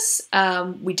analysis.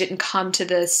 We didn't come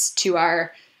to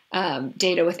our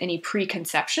data with any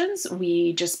preconceptions.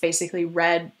 We just basically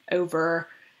read over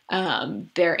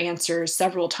their answers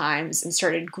several times and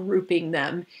started grouping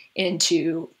them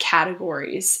into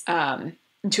categories,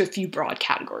 into a few broad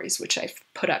categories, which I've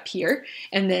put up here,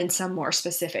 and then some more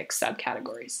specific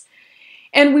subcategories.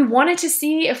 And we wanted to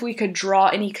see if we could draw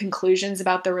any conclusions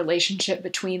about the relationship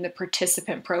between the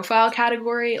participant profile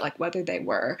category, like whether they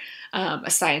were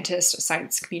a scientist, a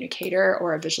science communicator,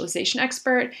 or a visualization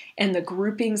expert, and the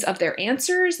groupings of their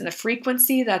answers and the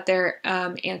frequency that their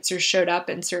answers showed up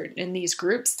in these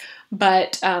groups.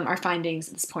 But our findings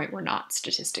at this point were not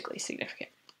statistically significant.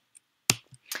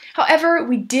 However,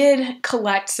 we did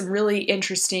collect some really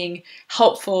interesting,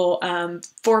 helpful,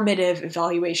 formative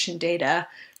evaluation data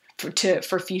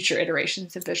for future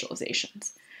iterations of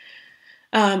visualizations.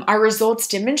 Our results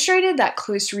demonstrated that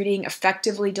close reading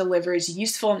effectively delivers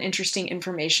useful and interesting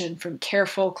information from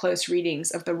careful close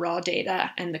readings of the raw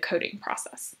data and the coding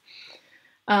process.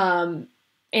 And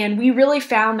we really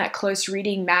found that close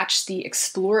reading matched the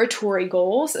exploratory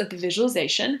goals of the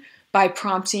visualization by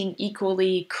prompting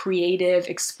equally creative,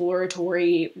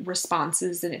 exploratory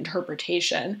responses and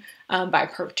interpretation by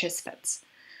participants.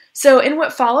 So in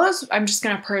what follows, I'm just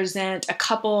going to present a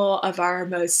couple of our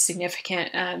most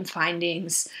significant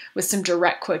findings with some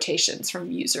direct quotations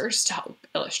from users to help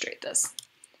illustrate this.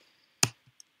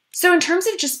 So in terms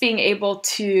of just being able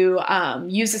to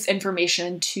use this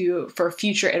information for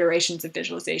future iterations of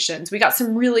visualizations, we got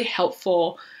some really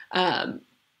helpful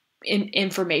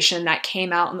information that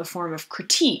came out in the form of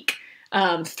critique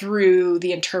through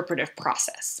the interpretive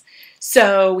process.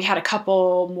 So we had a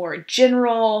couple more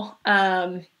general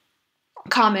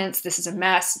comments. This is a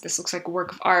mess. This looks like a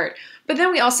work of art. But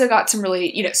then we also got some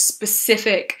really,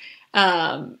 specific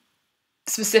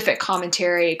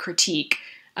commentary, critique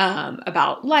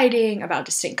about lighting, about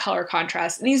distinct color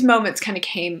contrast. And these moments kind of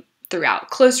came throughout.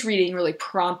 Close reading really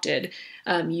prompted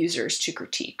users to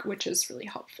critique, which is really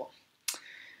helpful.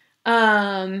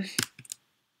 And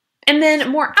then a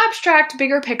more abstract,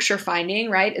 bigger picture finding,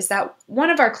 right, is that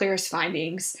one of our clearest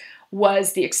findings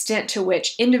was the extent to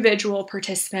which individual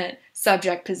participant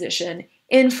subject position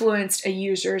influenced a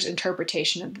user's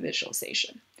interpretation of the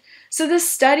visualization. So this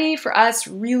study for us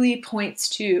really points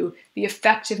to the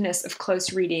effectiveness of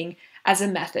close reading as a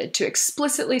method to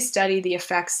explicitly study the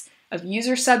effects of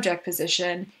user subject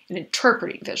position in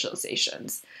interpreting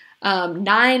visualizations.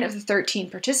 9 of the 13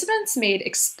 participants made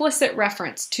explicit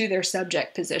reference to their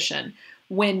subject position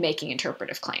when making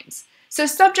interpretive claims. So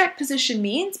subject position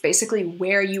means basically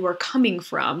where you are coming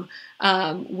from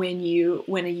when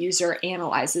a user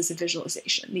analyzes a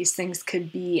visualization. These things could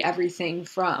be everything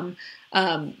from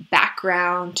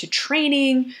background to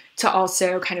training to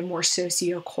also kind of more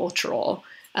sociocultural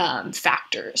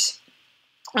factors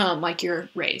like your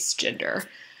race, gender.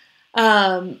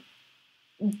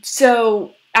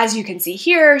 So as you can see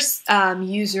here,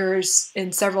 users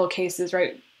in several cases,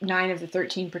 right, 9 of the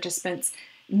 13 participants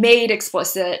made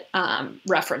explicit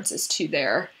references to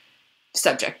their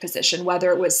subject position,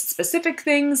 whether it was specific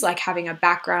things like having a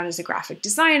background as a graphic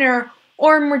designer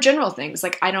Or more general things,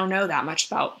 like I don't know that much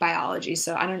about biology,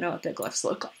 so I don't know what the glyphs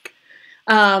look like.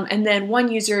 And then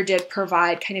one user did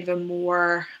provide kind of a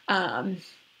more, kind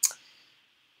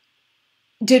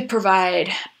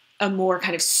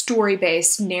of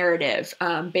story-based narrative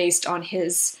based on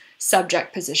his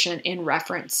subject position in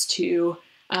reference to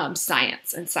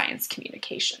science and science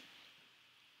communication.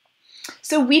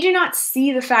 So we do not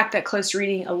see the fact that close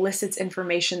reading elicits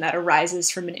information that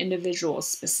arises from an individual's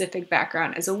specific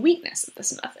background as a weakness of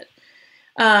this method.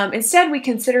 Instead, we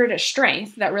consider it a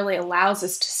strength that really allows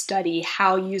us to study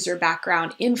how user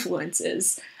background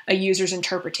influences a user's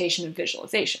interpretation of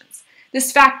visualizations.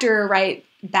 This factor, right,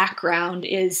 background,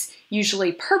 is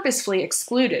usually purposefully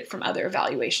excluded from other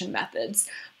evaluation methods,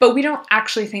 but we don't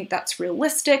actually think that's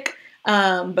realistic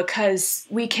because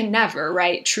we can never,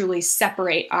 right, truly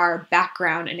separate our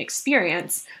background and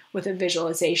experience with a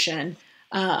visualization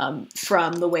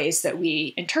from the ways that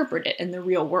we interpret it in the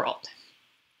real world.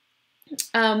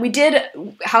 We did,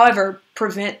 however,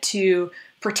 protect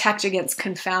against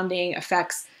confounding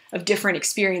effects of different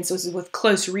experiences with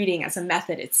close reading as a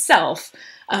method itself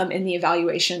in the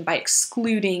evaluation by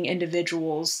excluding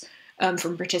individuals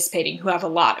from participating who have a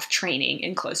lot of training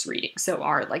in close reading, so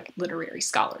are like literary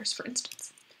scholars, for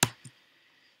instance.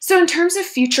 So in terms of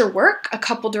future work, a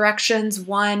couple directions.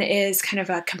 One is kind of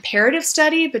a comparative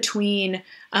study between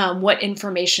what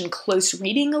information close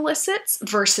reading elicits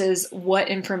versus what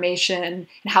information and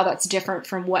how that's different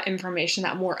from what information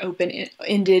that more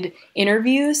open-ended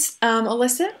interviews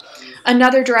elicit.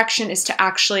 Another direction is to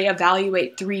actually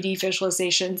evaluate 3D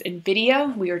visualizations in video.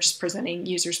 We are just presenting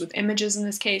users with images in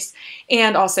this case,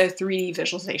 and also 3D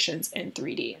visualizations in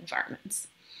 3D environments.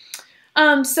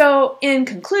 So in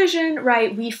conclusion,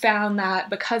 right, we found that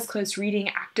because close reading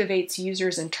activates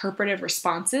users' interpretive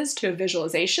responses to a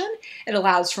visualization, it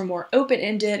allows for more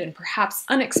open-ended and perhaps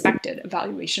unexpected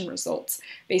evaluation results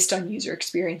based on user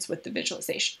experience with the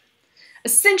visualization.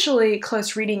 Essentially,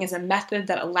 close reading is a method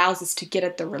that allows us to get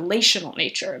at the relational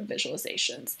nature of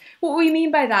visualizations. What we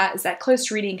mean by that is that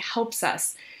close reading helps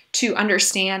us to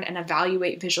understand and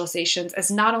evaluate visualizations as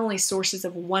not only sources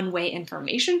of one-way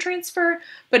information transfer,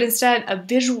 but instead a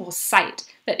visual site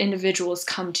that individuals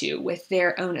come to with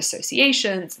their own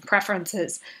associations and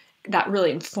preferences that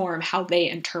really inform how they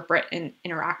interpret and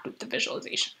interact with the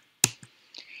visualization.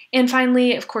 And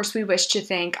finally, of course, we wish to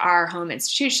thank our home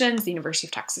institutions, the University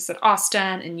of Texas at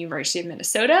Austin and University of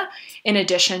Minnesota, in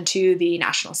addition to the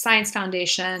National Science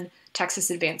Foundation, Texas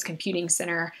Advanced Computing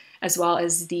Center, as well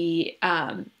as the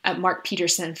Mark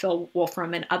Peterson, Phil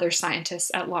Wolfram, and other scientists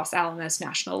at Los Alamos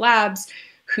National Labs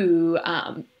who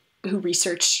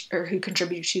researched or who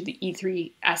contributed to the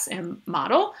E3SM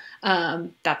model.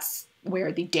 That's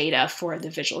where the data for the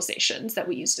visualizations that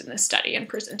we used in this study and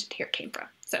presented here came from.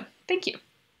 So thank you.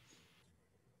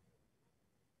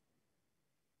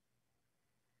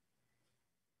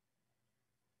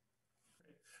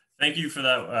 Thank you for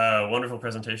that wonderful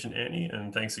presentation, Annie,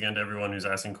 and thanks again to everyone who's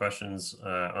asking questions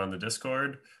on the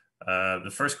Discord.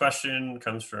 The first question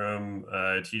comes from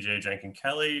TJ Jenkin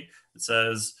Kelly. It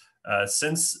says,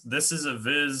 since this is a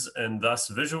viz and thus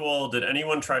visual, did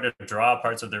anyone try to draw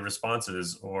parts of their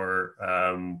responses? Or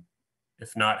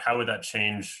if not, how would that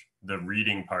change the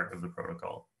reading part of the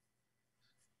protocol?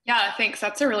 Yeah, thanks.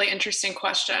 That's a really interesting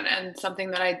question and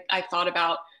something that I thought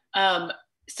about.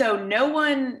 So no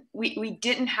one, we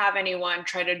didn't have anyone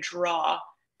try to draw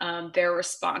their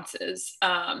responses,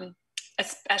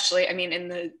 especially, I mean, in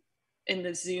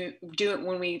the Zoom,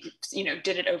 when we,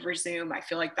 did it over Zoom, I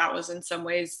feel like that was in some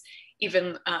ways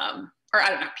even, or I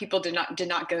don't know, people did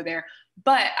not go there.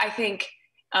 But I think,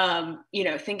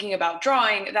 thinking about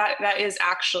drawing, that is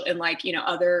actually in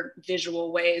other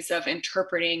visual ways of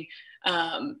interpreting,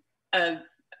 that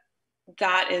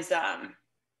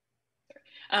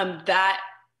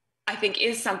I think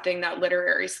is something that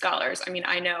literary scholars,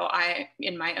 I know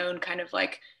in my own kind of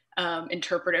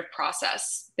interpretive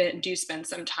process, do spend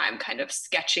some time kind of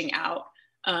sketching out,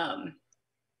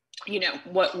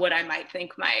 what I might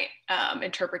think my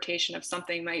interpretation of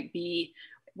something might be,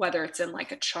 whether it's in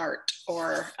a chart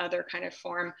or other kind of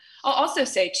form. I'll also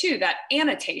say too that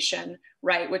annotation,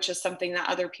 right, which is something that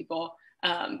other people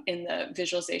in the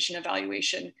visualization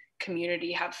evaluation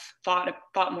community have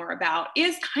thought more about,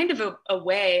 is kind of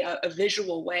a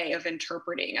visual way of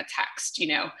interpreting a text.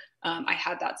 I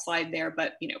had that slide there,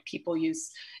 but people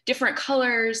use different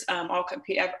colors.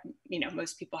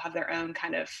 Most people have their own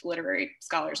kind of literary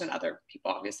scholars, and other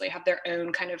people obviously have their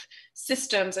own kind of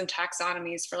systems and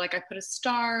taxonomies for I put a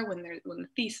star when I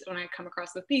come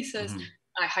across the thesis. Mm-hmm.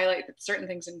 I highlight certain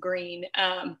things in green.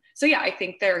 So yeah, I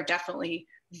think there are definitely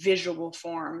visual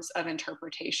forms of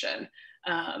interpretation.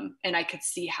 And I could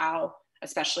see how,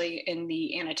 especially in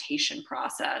the annotation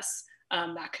process,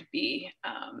 that could be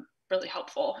really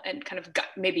helpful, and kind of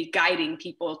maybe guiding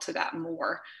people to that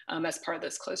more as part of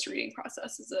this close reading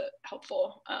process is a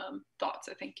helpful thought.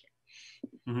 So thank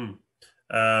you.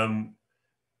 Mm-hmm.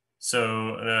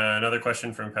 So another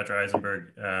question from Petra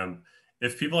Eisenberg.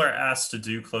 If people are asked to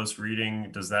do close reading,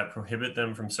 does that prohibit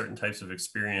them from certain types of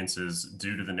experiences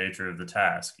due to the nature of the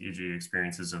task, e.g.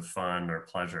 experiences of fun or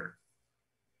pleasure?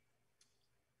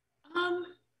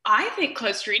 I think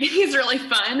close reading is really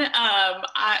fun.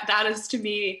 That is, to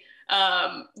me,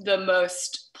 the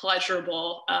most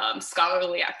pleasurable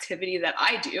scholarly activity that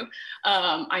I do.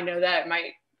 I know that it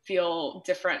might feel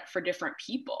different for different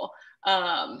people.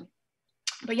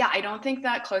 But yeah, I don't think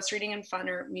that close reading and fun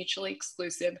are mutually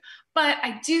exclusive. But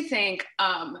I do think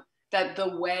that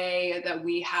the way that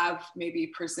we have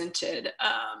maybe presented,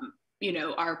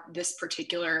 this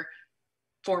particular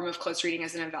form of close reading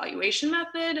as an evaluation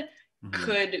method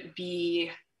could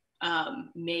be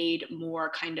made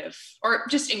more kind of, or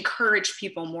just encourage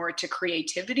people more to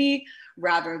creativity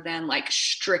rather than like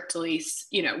strictly,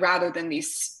 rather than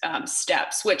these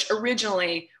steps, which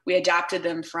originally we adapted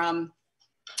them from,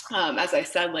 as I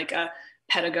said, like a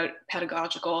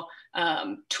pedagogical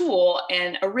tool.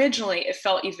 And originally it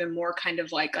felt even more kind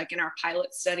of like in our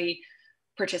pilot study,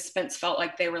 participants felt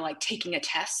like they were like taking a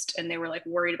test and they were like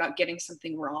worried about getting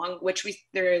something wrong, which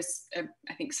I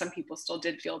think some people still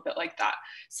did feel a bit like that.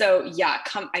 So yeah,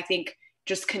 I think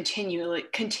just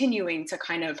continuing to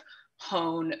kind of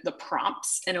hone the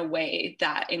prompts in a way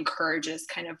that encourages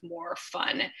kind of more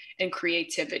fun and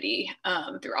creativity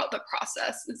throughout the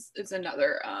process is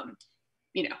another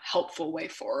helpful way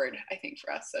forward, I think,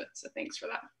 for us. So thanks for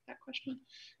that question.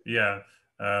 Yeah.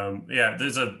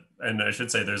 There's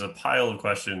a pile of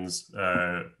questions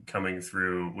coming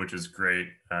through, which is great.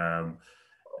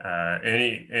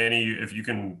 Annie, if you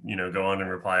can, go on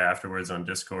and reply afterwards on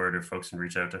Discord, or folks can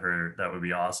reach out to her, that would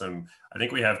be awesome. I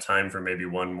think we have time for maybe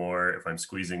one more if I'm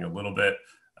squeezing a little bit.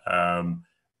 I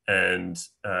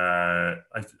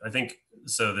think,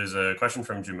 so there's a question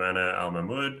from Jumana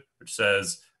Al-Mahmoud, which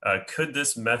says, could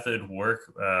this method work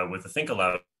with the Think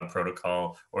Aloud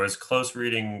protocol, or is close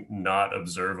reading not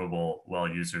observable while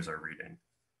users are reading?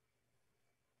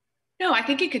 No, I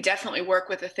think it could definitely work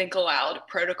with the Think Aloud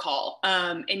protocol.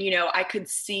 I could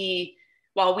see,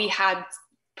 while we had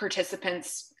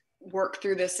participants work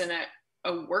through this in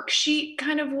a worksheet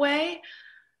kind of way,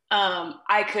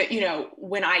 I could,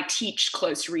 when I teach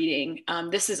close reading,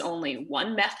 this is only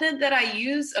one method that I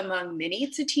use among many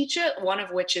to teach it, one of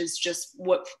which is just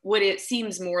what it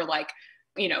seems more like,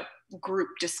 group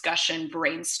discussion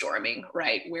brainstorming,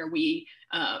 right? Where we,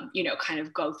 kind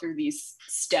of go through these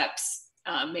steps,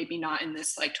 maybe not in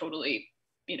this like totally,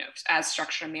 as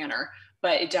structured a manner,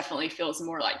 but it definitely feels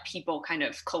more like people kind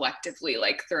of collectively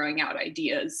like throwing out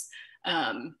ideas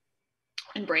and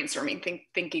brainstorming,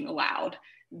 thinking aloud.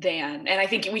 And I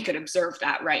think we could observe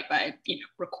that, right, by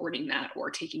recording that or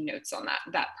taking notes on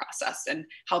that process, and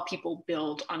how people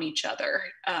build on each other,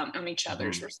 on each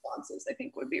other's responses, I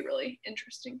think would be really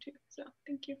interesting too. So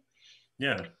thank you.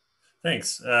 Yeah,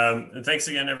 thanks. And thanks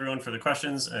again, everyone, for the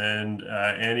questions, and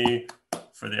Annie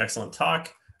for the excellent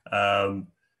talk.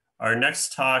 Our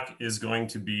next talk is going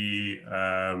to be,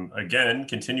 again,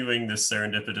 continuing this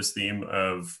serendipitous theme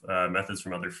of methods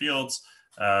from other fields.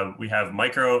 We have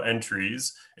micro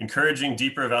entries, encouraging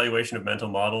deeper evaluation of mental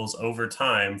models over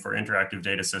time for interactive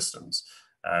data systems.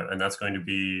 And that's going to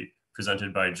be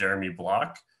presented by Jeremy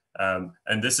Block.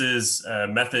 And this is a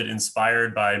method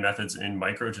inspired by methods in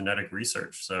microgenetic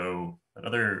research. So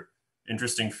another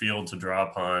interesting field to draw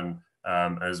upon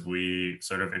as we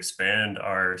sort of expand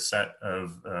our set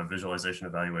of visualization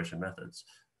evaluation methods.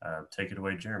 Take it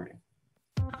away, Jeremy.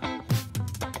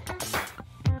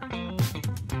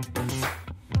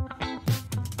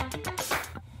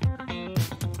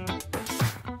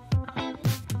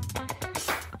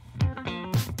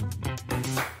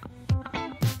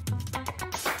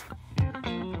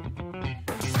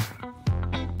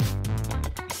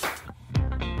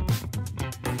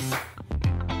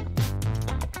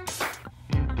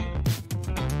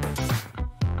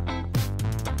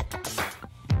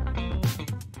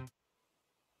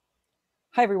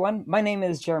 Hi everyone, my name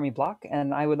is Jeremy Block,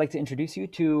 and I would like to introduce you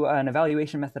to an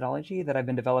evaluation methodology that I've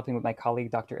been developing with my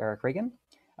colleague, Dr. Eric Ragan.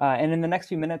 And in the next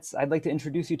few minutes, I'd like to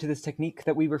introduce you to this technique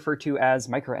that we refer to as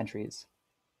microentries.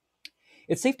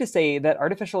 It's safe to say that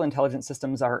artificial intelligence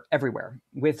systems are everywhere,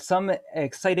 with some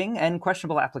exciting and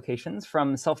questionable applications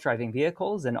from self-driving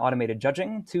vehicles and automated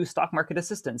judging to stock market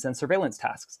assistance and surveillance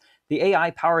tasks. The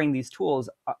AI powering these tools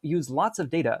use lots of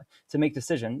data to make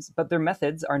decisions, but their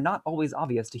methods are not always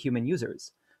obvious to human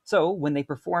users. So when they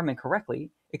perform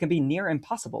incorrectly, it can be near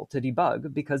impossible to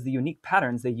debug because the unique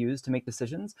patterns they use to make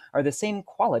decisions are the same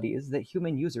qualities that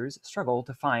human users struggle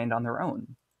to find on their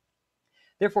own.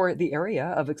 Therefore, the area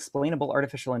of explainable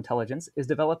artificial intelligence is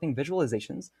developing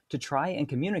visualizations to try and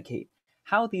communicate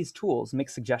how these tools make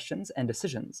suggestions and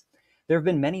decisions. There have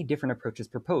been many different approaches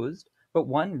proposed, but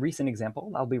one recent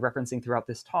example I'll be referencing throughout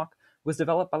this talk was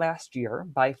developed last year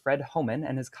by Fred Homan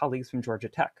and his colleagues from Georgia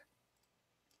Tech.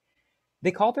 They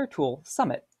call their tool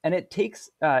Summit, and it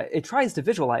tries to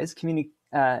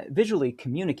visually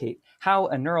communicate how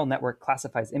a neural network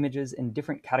classifies images in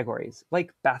different categories,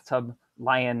 like bathtub,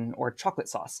 lion, or chocolate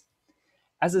sauce.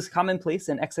 As is commonplace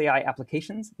in XAI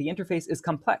applications, the interface is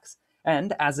complex,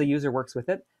 and as the user works with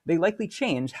it, they likely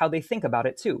change how they think about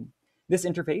it too. This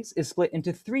interface is split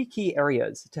into 3 key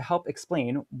areas to help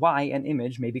explain why an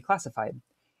image may be classified.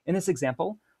 In this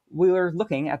example, we're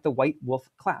looking at the white wolf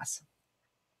class.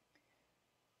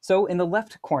 So in the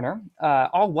left corner,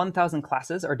 all 1,000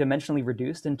 classes are dimensionally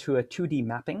reduced into a 2D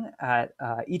mapping at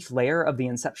each layer of the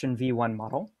Inception V1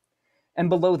 model. And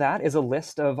below that is a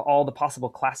list of all the possible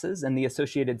classes and the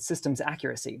associated system's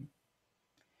accuracy.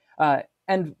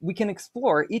 And we can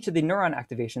explore each of the neuron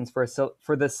activations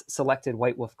for this selected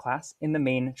white wolf class in the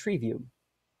main tree view.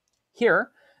 Here,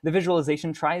 the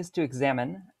visualization tries to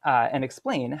examine and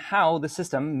explain how the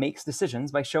system makes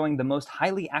decisions by showing the most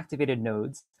highly activated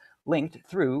nodes linked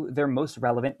through their most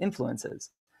relevant influences.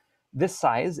 The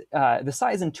size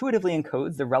intuitively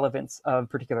encodes the relevance of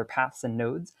particular paths and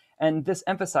nodes, and this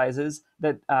emphasizes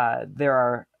that there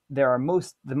are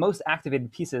the most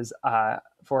activated pieces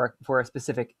for a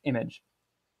specific image.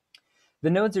 The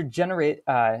nodes are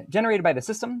generated by the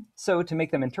system, so to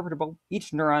make them interpretable, each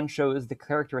neuron shows the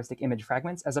characteristic image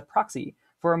fragments as a proxy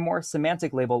for a more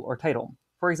semantic label or title.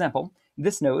 For example,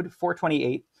 this node,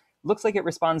 428, looks like it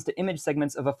responds to image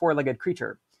segments of a 4-legged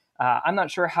creature. I'm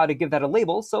not sure how to give that a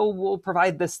label, so we'll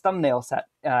provide this thumbnail set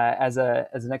as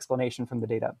an explanation from the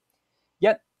data.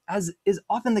 Yet, as is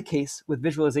often the case with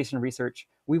visualization research,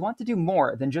 we want to do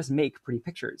more than just make pretty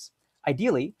pictures.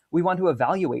 Ideally, we want to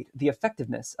evaluate the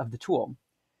effectiveness of the tool.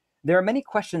 There are many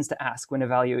questions to ask when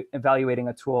evaluating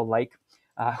a tool, like,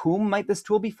 whom might this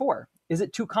tool be for? Is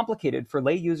it too complicated for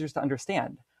lay users to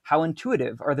understand? How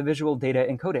intuitive are the visual data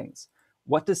encodings?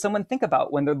 What does someone think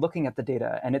about when they're looking at the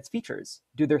data and its features?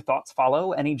 Do their thoughts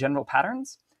follow any general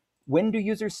patterns? When do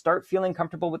users start feeling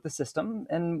comfortable with the system,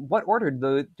 and what order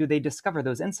do they discover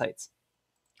those insights?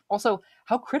 Also,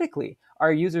 how critically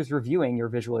are users reviewing your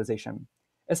visualization?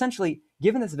 Essentially,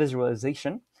 given this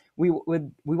visualization, we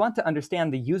want to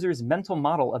understand the user's mental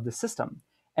model of the system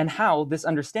and how this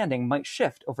understanding might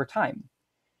shift over time.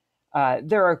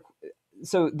 There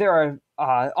are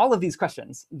all of these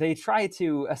questions. They try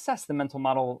to assess the mental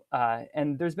model,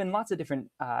 and there's been lots of different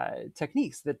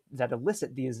techniques that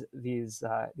elicit these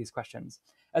questions.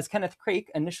 As Kenneth Craik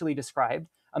initially described,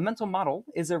 a mental model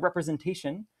is a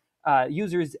representation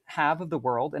users have of the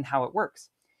world and how it works.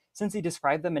 Since he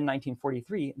described them in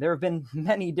 1943, there have been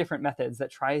many different methods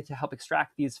that try to help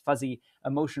extract these fuzzy,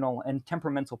 emotional, and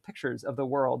temperamental pictures of the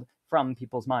world from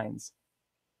people's minds.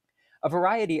 A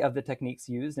variety of the techniques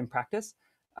used in practice,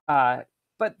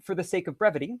 but for the sake of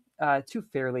brevity, 2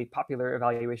 fairly popular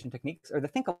evaluation techniques are the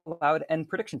think aloud and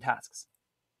prediction tasks.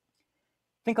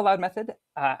 Think aloud method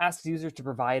asks users to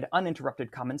provide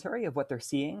uninterrupted commentary of what they're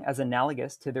seeing as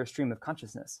analogous to their stream of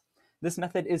consciousness. This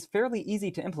method is fairly easy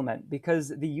to implement because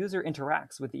the user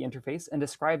interacts with the interface and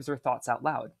describes their thoughts out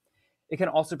loud. It can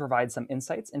also provide some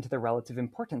insights into the relative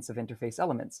importance of interface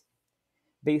elements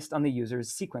based on the user's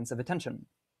sequence of attention.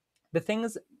 The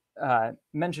things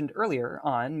mentioned earlier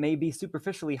on may be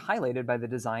superficially highlighted by the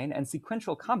design, and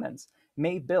sequential comments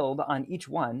may build on each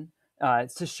one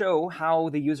to show how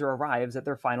the user arrives at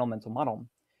their final mental model.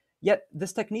 Yet,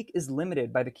 this technique is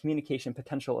limited by the communication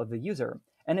potential of the user,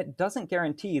 and it doesn't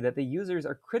guarantee that the users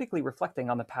are critically reflecting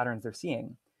on the patterns they're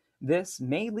seeing. This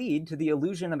may lead to the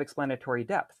illusion of explanatory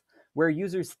depth, where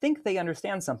users think they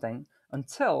understand something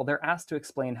until they're asked to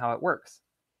explain how it works.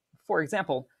 For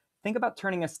example, think about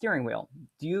turning a steering wheel.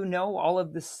 Do you know all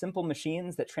of the simple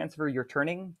machines that transfer your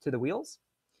turning to the wheels?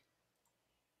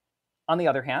 On the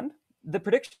other hand, the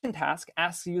prediction task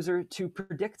asks the user to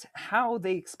predict how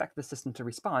they expect the system to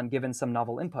respond given some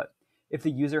novel input. If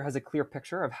the user has a clear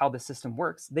picture of how the system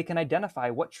works, they can identify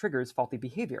what triggers faulty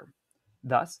behavior.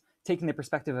 thus taking the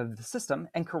perspective of the system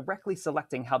and correctly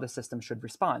selecting how the system should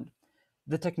respond.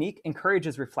 The technique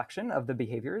encourages reflection of the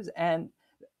behaviors and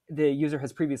the user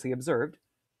has previously observed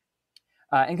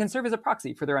and can serve as a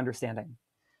proxy for their understanding.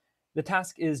 The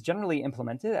task is generally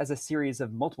implemented as a series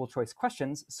of multiple choice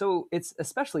questions, so it's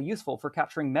especially useful for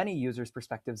capturing many users'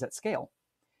 perspectives at scale.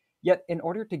 Yet, in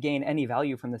order to gain any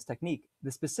value from this technique,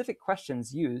 the specific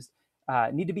questions used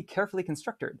need to be carefully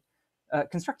constructed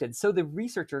so the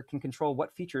researcher can control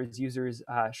what features users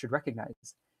should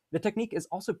recognize. The technique is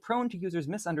also prone to users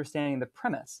misunderstanding the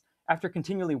premise. After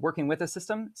continually working with a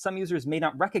system, some users may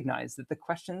not recognize that the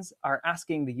questions are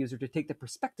asking the user to take the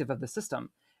perspective of the system,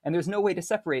 and there's no way to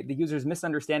separate the user's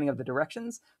misunderstanding of the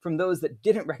directions from those that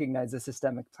didn't recognize the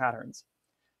systemic patterns.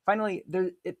 Finally,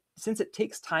 since it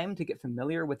takes time to get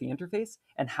familiar with the interface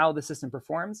and how the system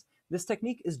performs, this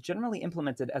technique is generally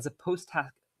implemented as a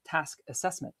post-task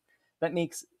assessment. That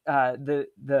makes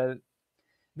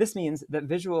this means that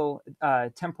visual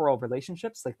temporal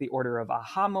relationships, like the order of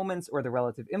aha moments or the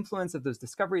relative influence of those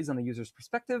discoveries on the user's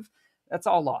perspective, that's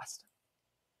all lost.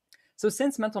 So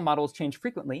since mental models change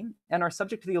frequently and are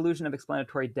subject to the illusion of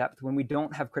explanatory depth when we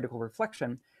don't have critical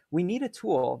reflection, we need a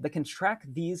tool that can track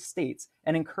these states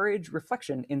and encourage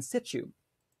reflection in situ.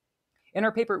 In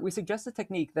our paper, we suggest a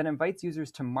technique that invites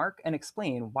users to mark and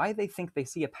explain why they think they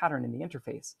see a pattern in the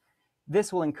interface.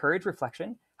 This will encourage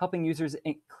reflection, helping users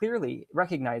clearly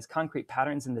recognize concrete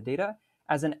patterns in the data,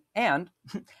 as an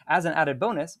added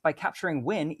bonus, by capturing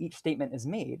when each statement is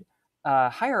made, a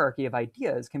hierarchy of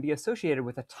ideas can be associated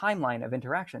with a timeline of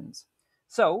interactions.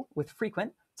 So, with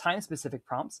frequent, time-specific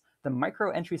prompts, the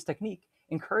micro-entries technique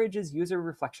encourages user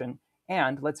reflection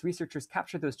and lets researchers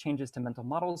capture those changes to mental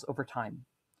models over time.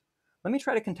 Let me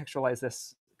try to contextualize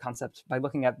this concept by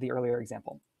looking at the earlier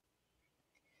example.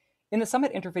 In the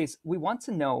Summit interface, we want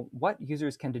to know what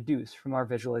users can deduce from our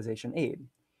visualization aid.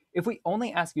 If we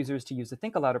only ask users to use the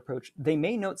think aloud approach, they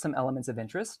may note some elements of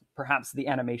interest, perhaps the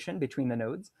animation between the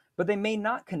nodes, but they may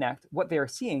not connect what they are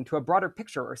seeing to a broader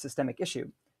picture or systemic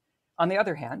issue. On the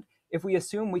other hand, if we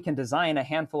assume we can design a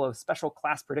handful of special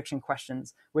class prediction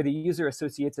questions where the user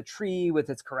associates a tree with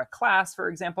its correct class, for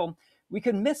example, we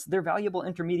could miss their valuable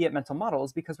intermediate mental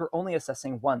models because we're only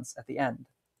assessing once at the end.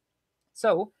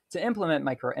 So, to implement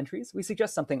micro-entries, we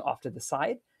suggest something off to the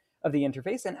side of the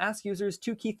interface and ask users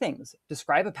two key things: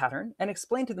 describe a pattern and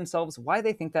explain to themselves why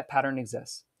they think that pattern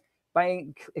exists. By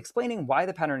explaining why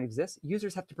the pattern exists,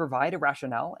 users have to provide a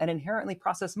rationale and inherently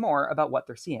process more about what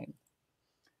they're seeing.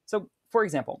 So, for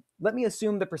example, let me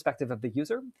assume the perspective of the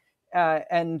user,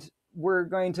 and we're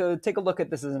going to take a look at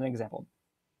this as an example.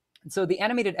 So the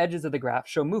animated edges of the graph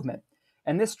show movement,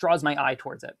 and this draws my eye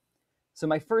towards it. So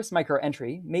my first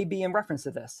micro-entry may be in reference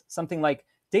to this, something like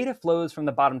data flows from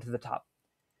the bottom to the top.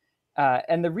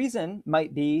 And the reason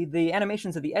might be the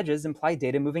animations of the edges imply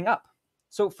data moving up.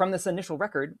 So from this initial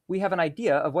record, we have an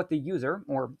idea of what the user,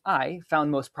 or I,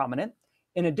 found most prominent.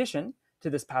 In addition to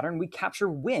this pattern, we capture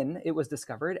when it was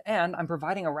discovered, and I'm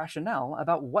providing a rationale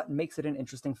about what makes it an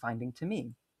interesting finding to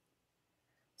me.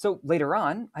 So later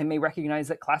on, I may recognize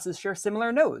that classes share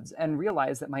similar nodes and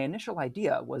realize that my initial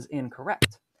idea was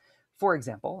incorrect. For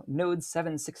example, node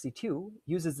 762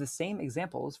 uses the same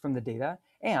examples from the data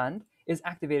and is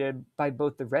activated by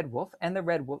both the red wolf and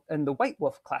the white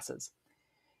wolf classes.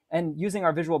 And using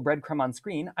our visual breadcrumb on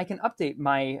screen, I can update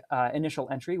my initial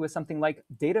entry with something like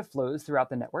data flows throughout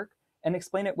the network and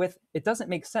explain it with, it doesn't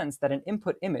make sense that an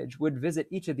input image would visit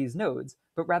each of these nodes,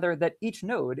 but rather that each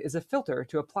node is a filter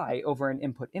to apply over an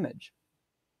input image.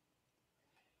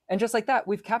 And just like that,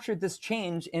 we've captured this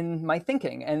change in my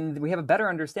thinking, and we have a better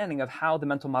understanding of how the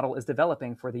mental model is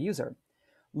developing for the user.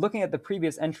 Looking at the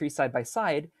previous entry side by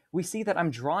side, we see that I'm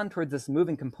drawn towards this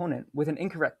moving component with an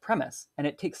incorrect premise, and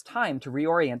it takes time to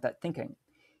reorient that thinking.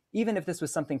 Even if this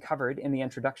was something covered in the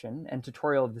introduction and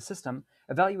tutorial of the system,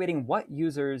 evaluating what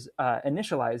users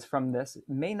initialize from this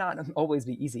may not always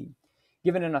be easy.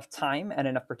 Given enough time and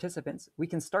enough participants, we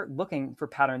can start looking for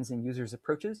patterns in users'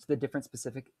 approaches to the different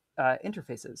specific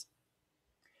interfaces.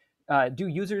 Do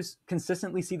users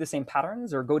consistently see the same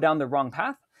patterns or go down the wrong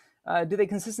path? Do they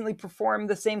consistently perform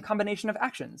the same combination of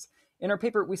actions? In our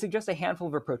paper, we suggest a handful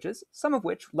of approaches, some of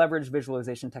which leverage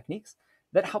visualization techniques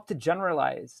that help to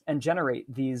generalize and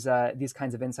generate these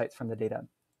kinds of insights from the data.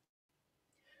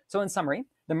 So in summary,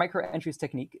 the micro-entries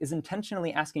technique is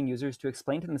intentionally asking users to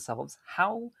explain to themselves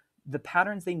how the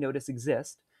patterns they notice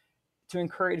exist to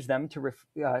encourage them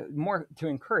to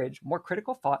encourage more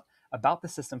critical thought about the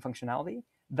system functionality,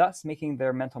 thus making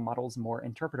their mental models more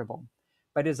interpretable.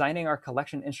 By designing our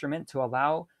collection instrument to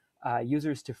allow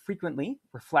users to frequently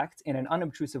reflect in an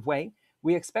unobtrusive way,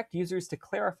 We expect users to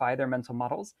clarify their mental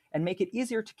models and make it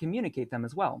easier to communicate them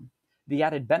as well. The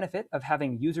added benefit of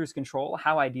having users control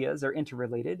how ideas are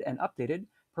interrelated and updated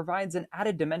provides an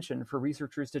added dimension for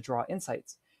researchers to draw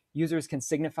insights. Users can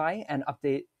signify an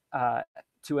update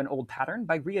to an old pattern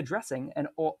by readdressing an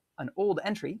old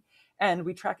entry, and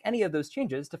we track any of those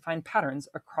changes to find patterns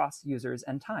across users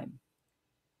and time.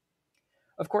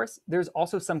 Of course, there's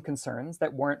also some concerns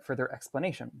that warrant further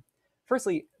explanation.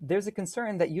 Firstly, there's a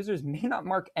concern that users may not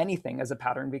mark anything as a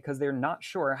pattern because they're not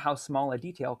sure how small a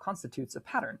detail constitutes a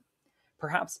pattern.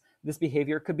 Perhaps this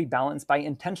behavior could be balanced by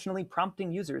intentionally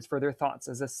prompting users for their thoughts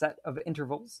as a set of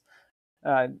intervals,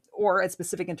 or at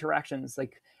specific interactions,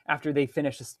 like after they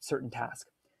finish a certain task.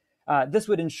 This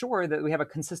would ensure that we have a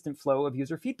consistent flow of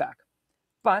user feedback.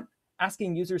 But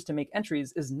asking users to make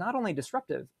entries is not only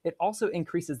disruptive, it also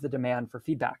increases the demand for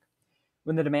feedback.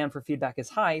 When the demand for feedback is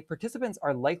high, participants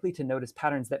are likely to notice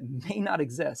patterns that may not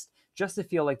exist just to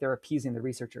feel like they're appeasing the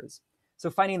researchers.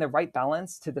 So finding the right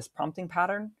balance to this prompting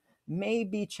pattern may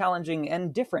be challenging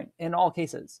and different in all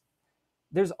cases.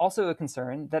 There's also a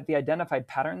concern that the identified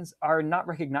patterns are not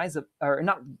recognizable,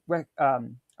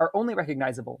 are only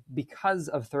recognizable because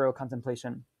of thorough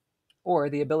contemplation or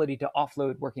the ability to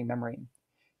offload working memory.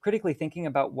 Critically thinking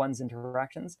about one's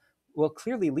interactions will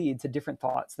clearly lead to different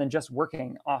thoughts than just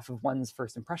working off of one's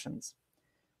first impressions.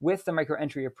 With the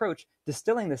microentry approach,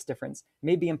 distilling this difference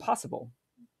may be impossible.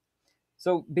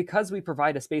 So because we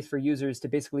provide a space for users to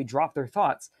basically drop their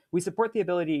thoughts, we support the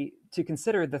ability to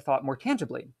consider the thought more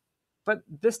tangibly. But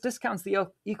this discounts the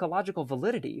ecological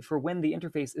validity for when the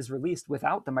interface is released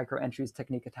without the microentries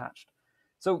technique attached.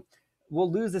 So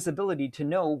we'll lose this ability to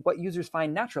know what users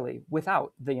find naturally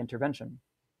without the intervention.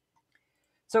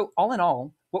 So all in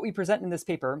all, what we present in this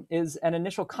paper is an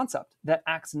initial concept that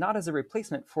acts not as a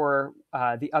replacement for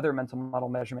the other mental model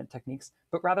measurement techniques,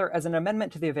 but rather as an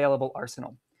amendment to the available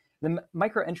arsenal. The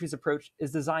microentries approach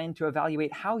is designed to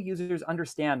evaluate how users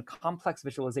understand complex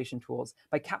visualization tools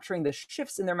by capturing the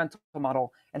shifts in their mental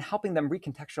model and helping them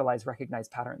recontextualize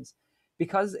recognized patterns.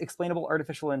 Because explainable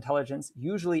artificial intelligence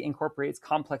usually incorporates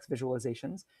complex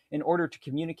visualizations in order to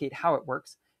communicate how it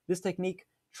works, this technique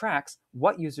tracks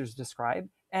what users describe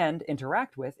and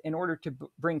interact with in order to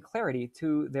bring clarity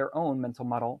to their own mental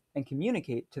model and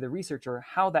communicate to the researcher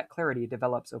how that clarity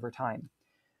develops over time.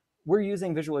 We're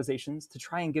using visualizations to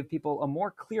try and give people a more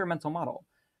clear mental model,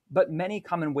 but many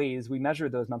common ways we measure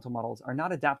those mental models are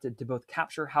not adapted to both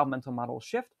capture how mental models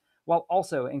shift while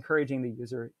also encouraging the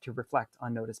user to reflect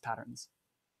on noticed patterns.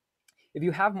 If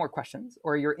you have more questions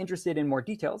or you're interested in more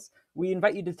details, we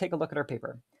invite you to take a look at our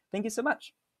paper. Thank you so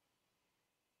much.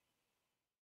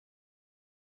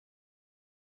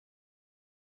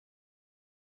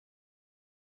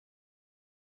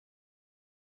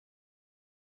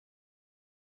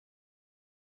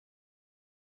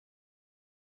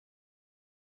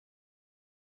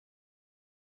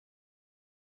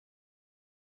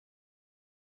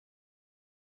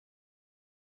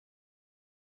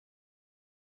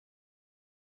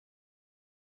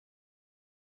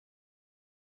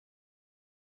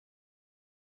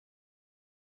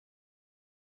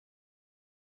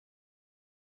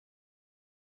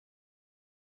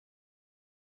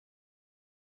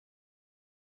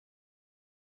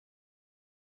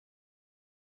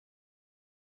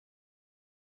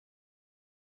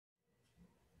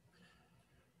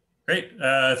 Great.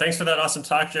 Thanks for that awesome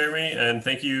talk, Jeremy. And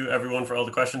thank you, everyone, for all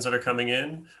the questions that are coming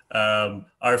in.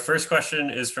 Our first question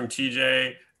is from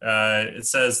TJ. It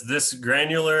says, this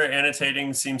granular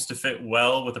annotating seems to fit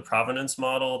well with the provenance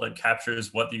model that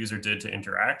captures what the user did to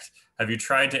interact. Have you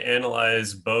tried to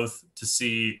analyze both to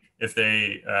see if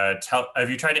they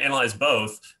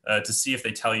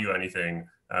tell you anything?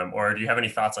 Or do you have any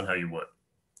thoughts on how you would?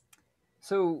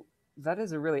 So that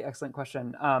is a really excellent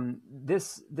question.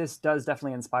 This does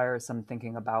definitely inspire some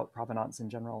thinking about provenance in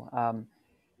general.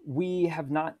 We have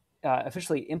not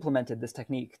officially implemented this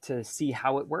technique to see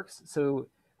how it works. So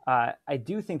I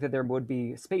do think that there would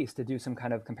be space to do some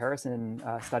kind of comparison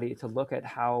study to look at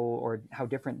how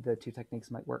different the two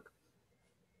techniques might work.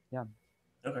 Yeah.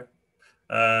 Okay.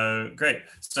 Great.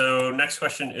 So next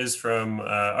question is from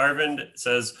Arvind. It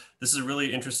says, this is a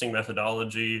really interesting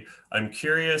methodology. I'm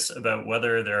curious about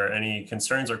whether there are any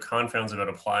concerns or confounds about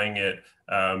applying it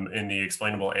in the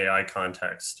explainable AI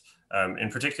context. In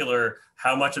particular,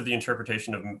 how much of the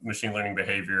interpretation of machine learning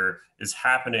behavior is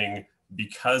happening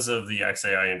because of the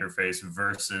XAI interface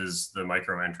versus the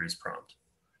microentries prompt?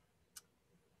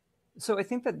 So I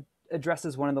think that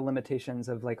addresses one of the limitations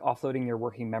of like offloading your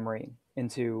working memory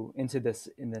into this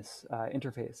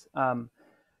interface.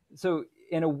 So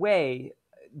in a way,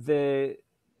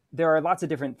 there are lots of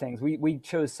different things. We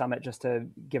chose Summit just to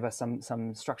give us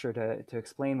some structure to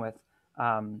explain with.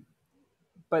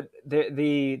 But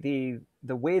the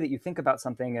way that you think about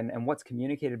something and what's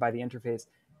communicated by the interface,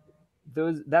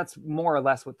 that's more or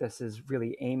less what this is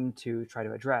really aimed to try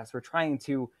to address. We're trying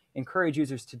to encourage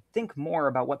users to think more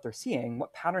about what they're seeing,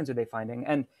 what patterns are they finding.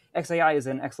 And XAI is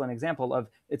an excellent example of,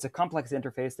 it's a complex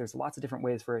interface. There's lots of different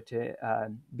ways for it to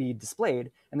be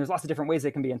displayed, and there's lots of different ways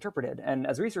it can be interpreted. And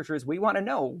as researchers, we want to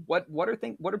know what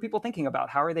are people thinking about?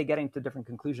 How are they getting to different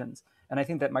conclusions? And I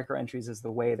think that microentries is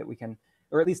the way that we can,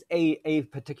 or at least a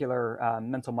particular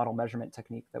mental model measurement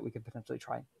technique that we could potentially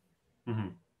try. Mm-hmm.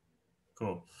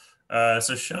 Cool.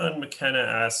 So Sean McKenna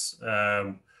asks,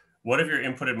 what if your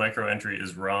inputted microentry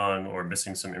is wrong or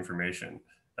missing some information?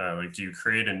 Like, do you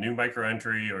create a new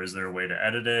microentry, or is there a way to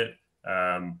edit it?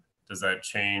 Does that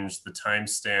change the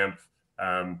timestamp?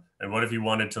 And what if you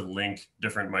wanted to link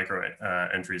different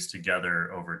microentries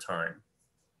together over time?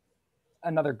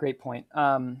 Another great point.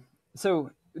 So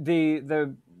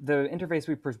the interface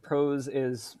we propose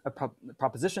is a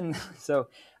proposition. So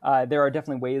there are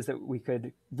definitely ways that we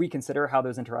could reconsider how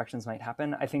those interactions might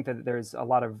happen. I think that there's a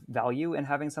lot of value in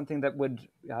having something that would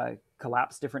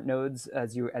collapse different nodes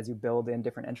as you build in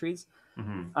different entries.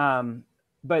 Mm-hmm.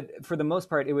 But for the most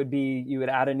part, it would be, you would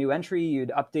add a new entry, you'd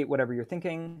update whatever you're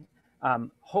thinking.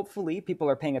 Hopefully, people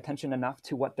are paying attention enough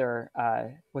to what they're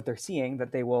seeing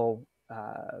that they will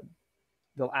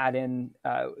they'll add in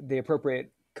the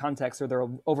appropriate context, or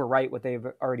they'll overwrite what they've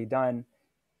already done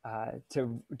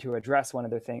to address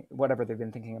whatever they've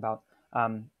been thinking about.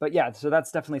 But yeah, so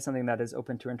that's definitely something that is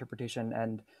open to interpretation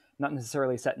and not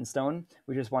necessarily set in stone.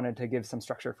 We just wanted to give some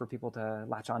structure for people to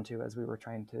latch onto as we were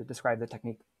trying to describe the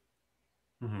technique.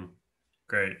 Mm-hmm.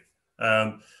 Great.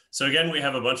 So again, we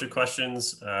have a bunch of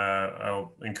questions.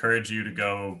 I'll encourage you to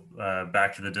go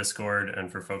back to the Discord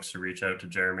and for folks to reach out to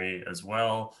Jeremy as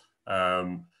well.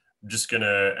 I'm just going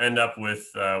to end up with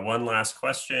one last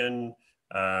question.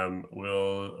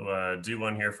 We'll do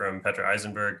one here from Petra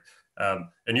Eisenberg.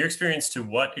 In your experience, to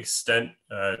what extent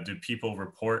do people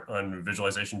report on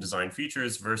visualization design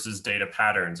features versus data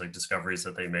patterns, like discoveries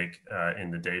that they make in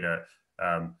the data?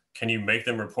 Can you make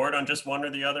them report on just one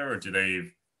or the other, or do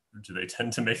they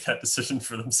tend to make that decision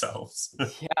for themselves?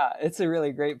 Yeah, it's a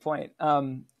really great point.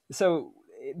 So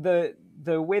the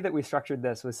way that we structured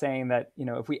this was saying that,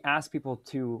 if we ask people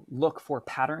to look for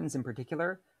patterns in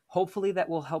particular, hopefully that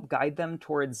will help guide them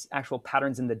towards actual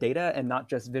patterns in the data and not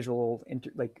just visual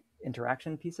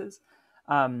interaction pieces.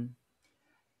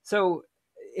 So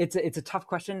it's a tough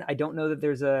question. I don't know that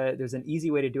there's an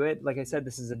easy way to do it. Like I said,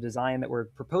 this is a design that we're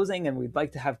proposing, and we'd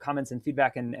like to have comments and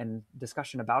feedback and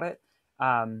discussion about it.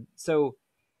 So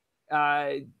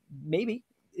maybe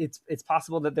it's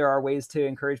possible that there are ways to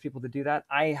encourage people to do that.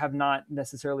 I have not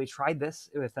necessarily tried this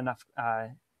with enough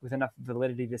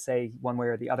validity to say one way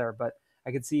or the other, but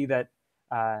I could see that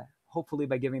hopefully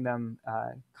by giving them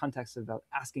context about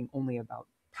asking only about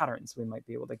patterns, we might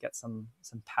be able to get some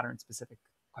pattern specific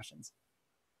questions.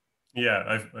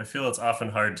 Yeah, I feel it's often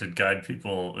hard to guide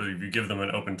people if you give them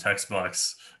an open text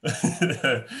box.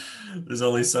 There's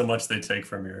only so much they take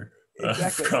from your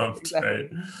prompt, exactly. Right?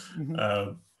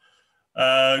 Mm-hmm.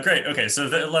 Great. Okay, so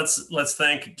let's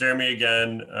thank Jeremy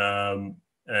again,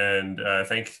 and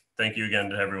thank you again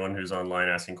to everyone who's online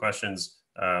asking questions.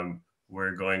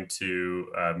 We're going to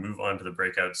move on to the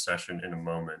breakout session in a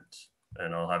moment,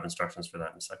 and I'll have instructions for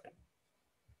that in a second.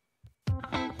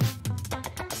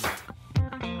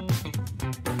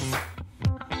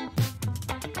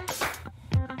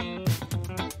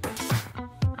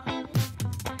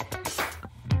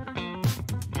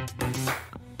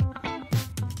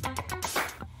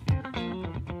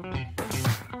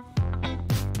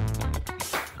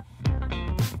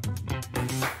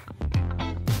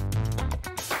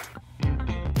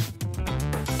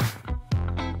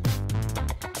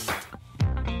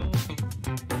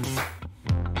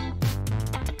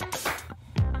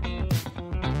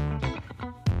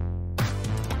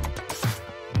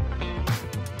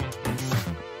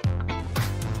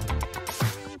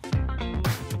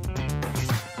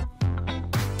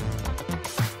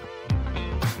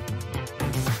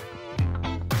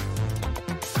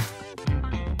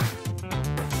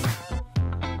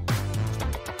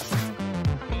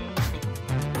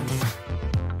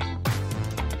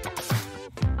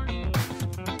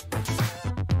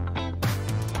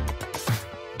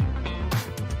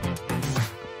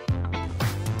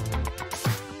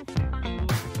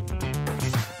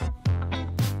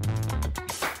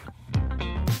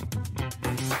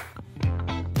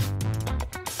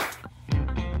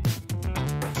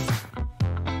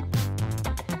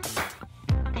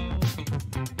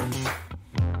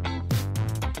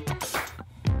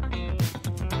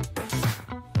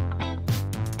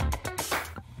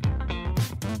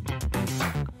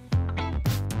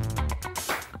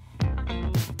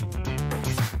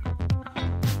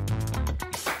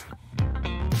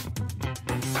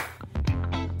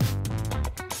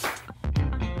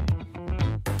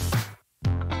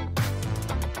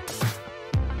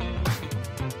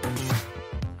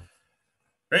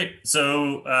 Great.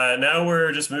 So now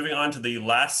we're just moving on to the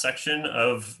last section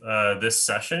of this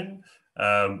session,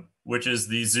 which is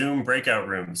the Zoom breakout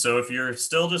room. So if you're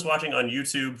still just watching on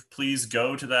YouTube, please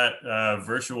go to that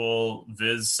virtual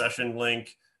VIS session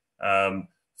link,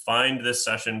 find this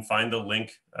session, find the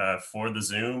link for the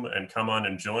Zoom, and come on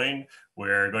and join.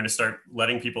 We're going to start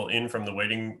letting people in from the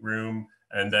waiting room,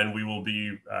 and then we will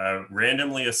be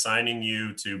randomly assigning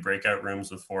you to breakout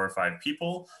rooms with 4 or 5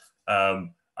 people.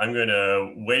 I'm going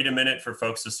to wait a minute for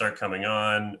folks to start coming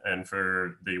on and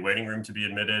for the waiting room to be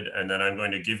admitted. And then I'm going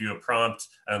to give you a prompt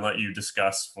and let you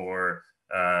discuss for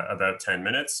about 10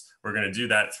 minutes. We're going to do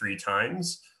that 3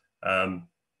 times. And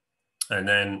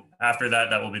then after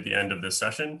that, that will be the end of this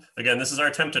session. Again, this is our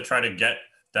attempt to try to get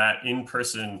that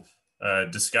in-person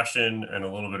discussion and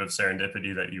a little bit of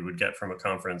serendipity that you would get from a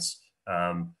conference,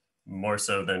 more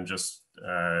so than just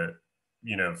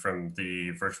from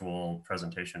the virtual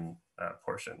presentation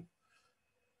portion.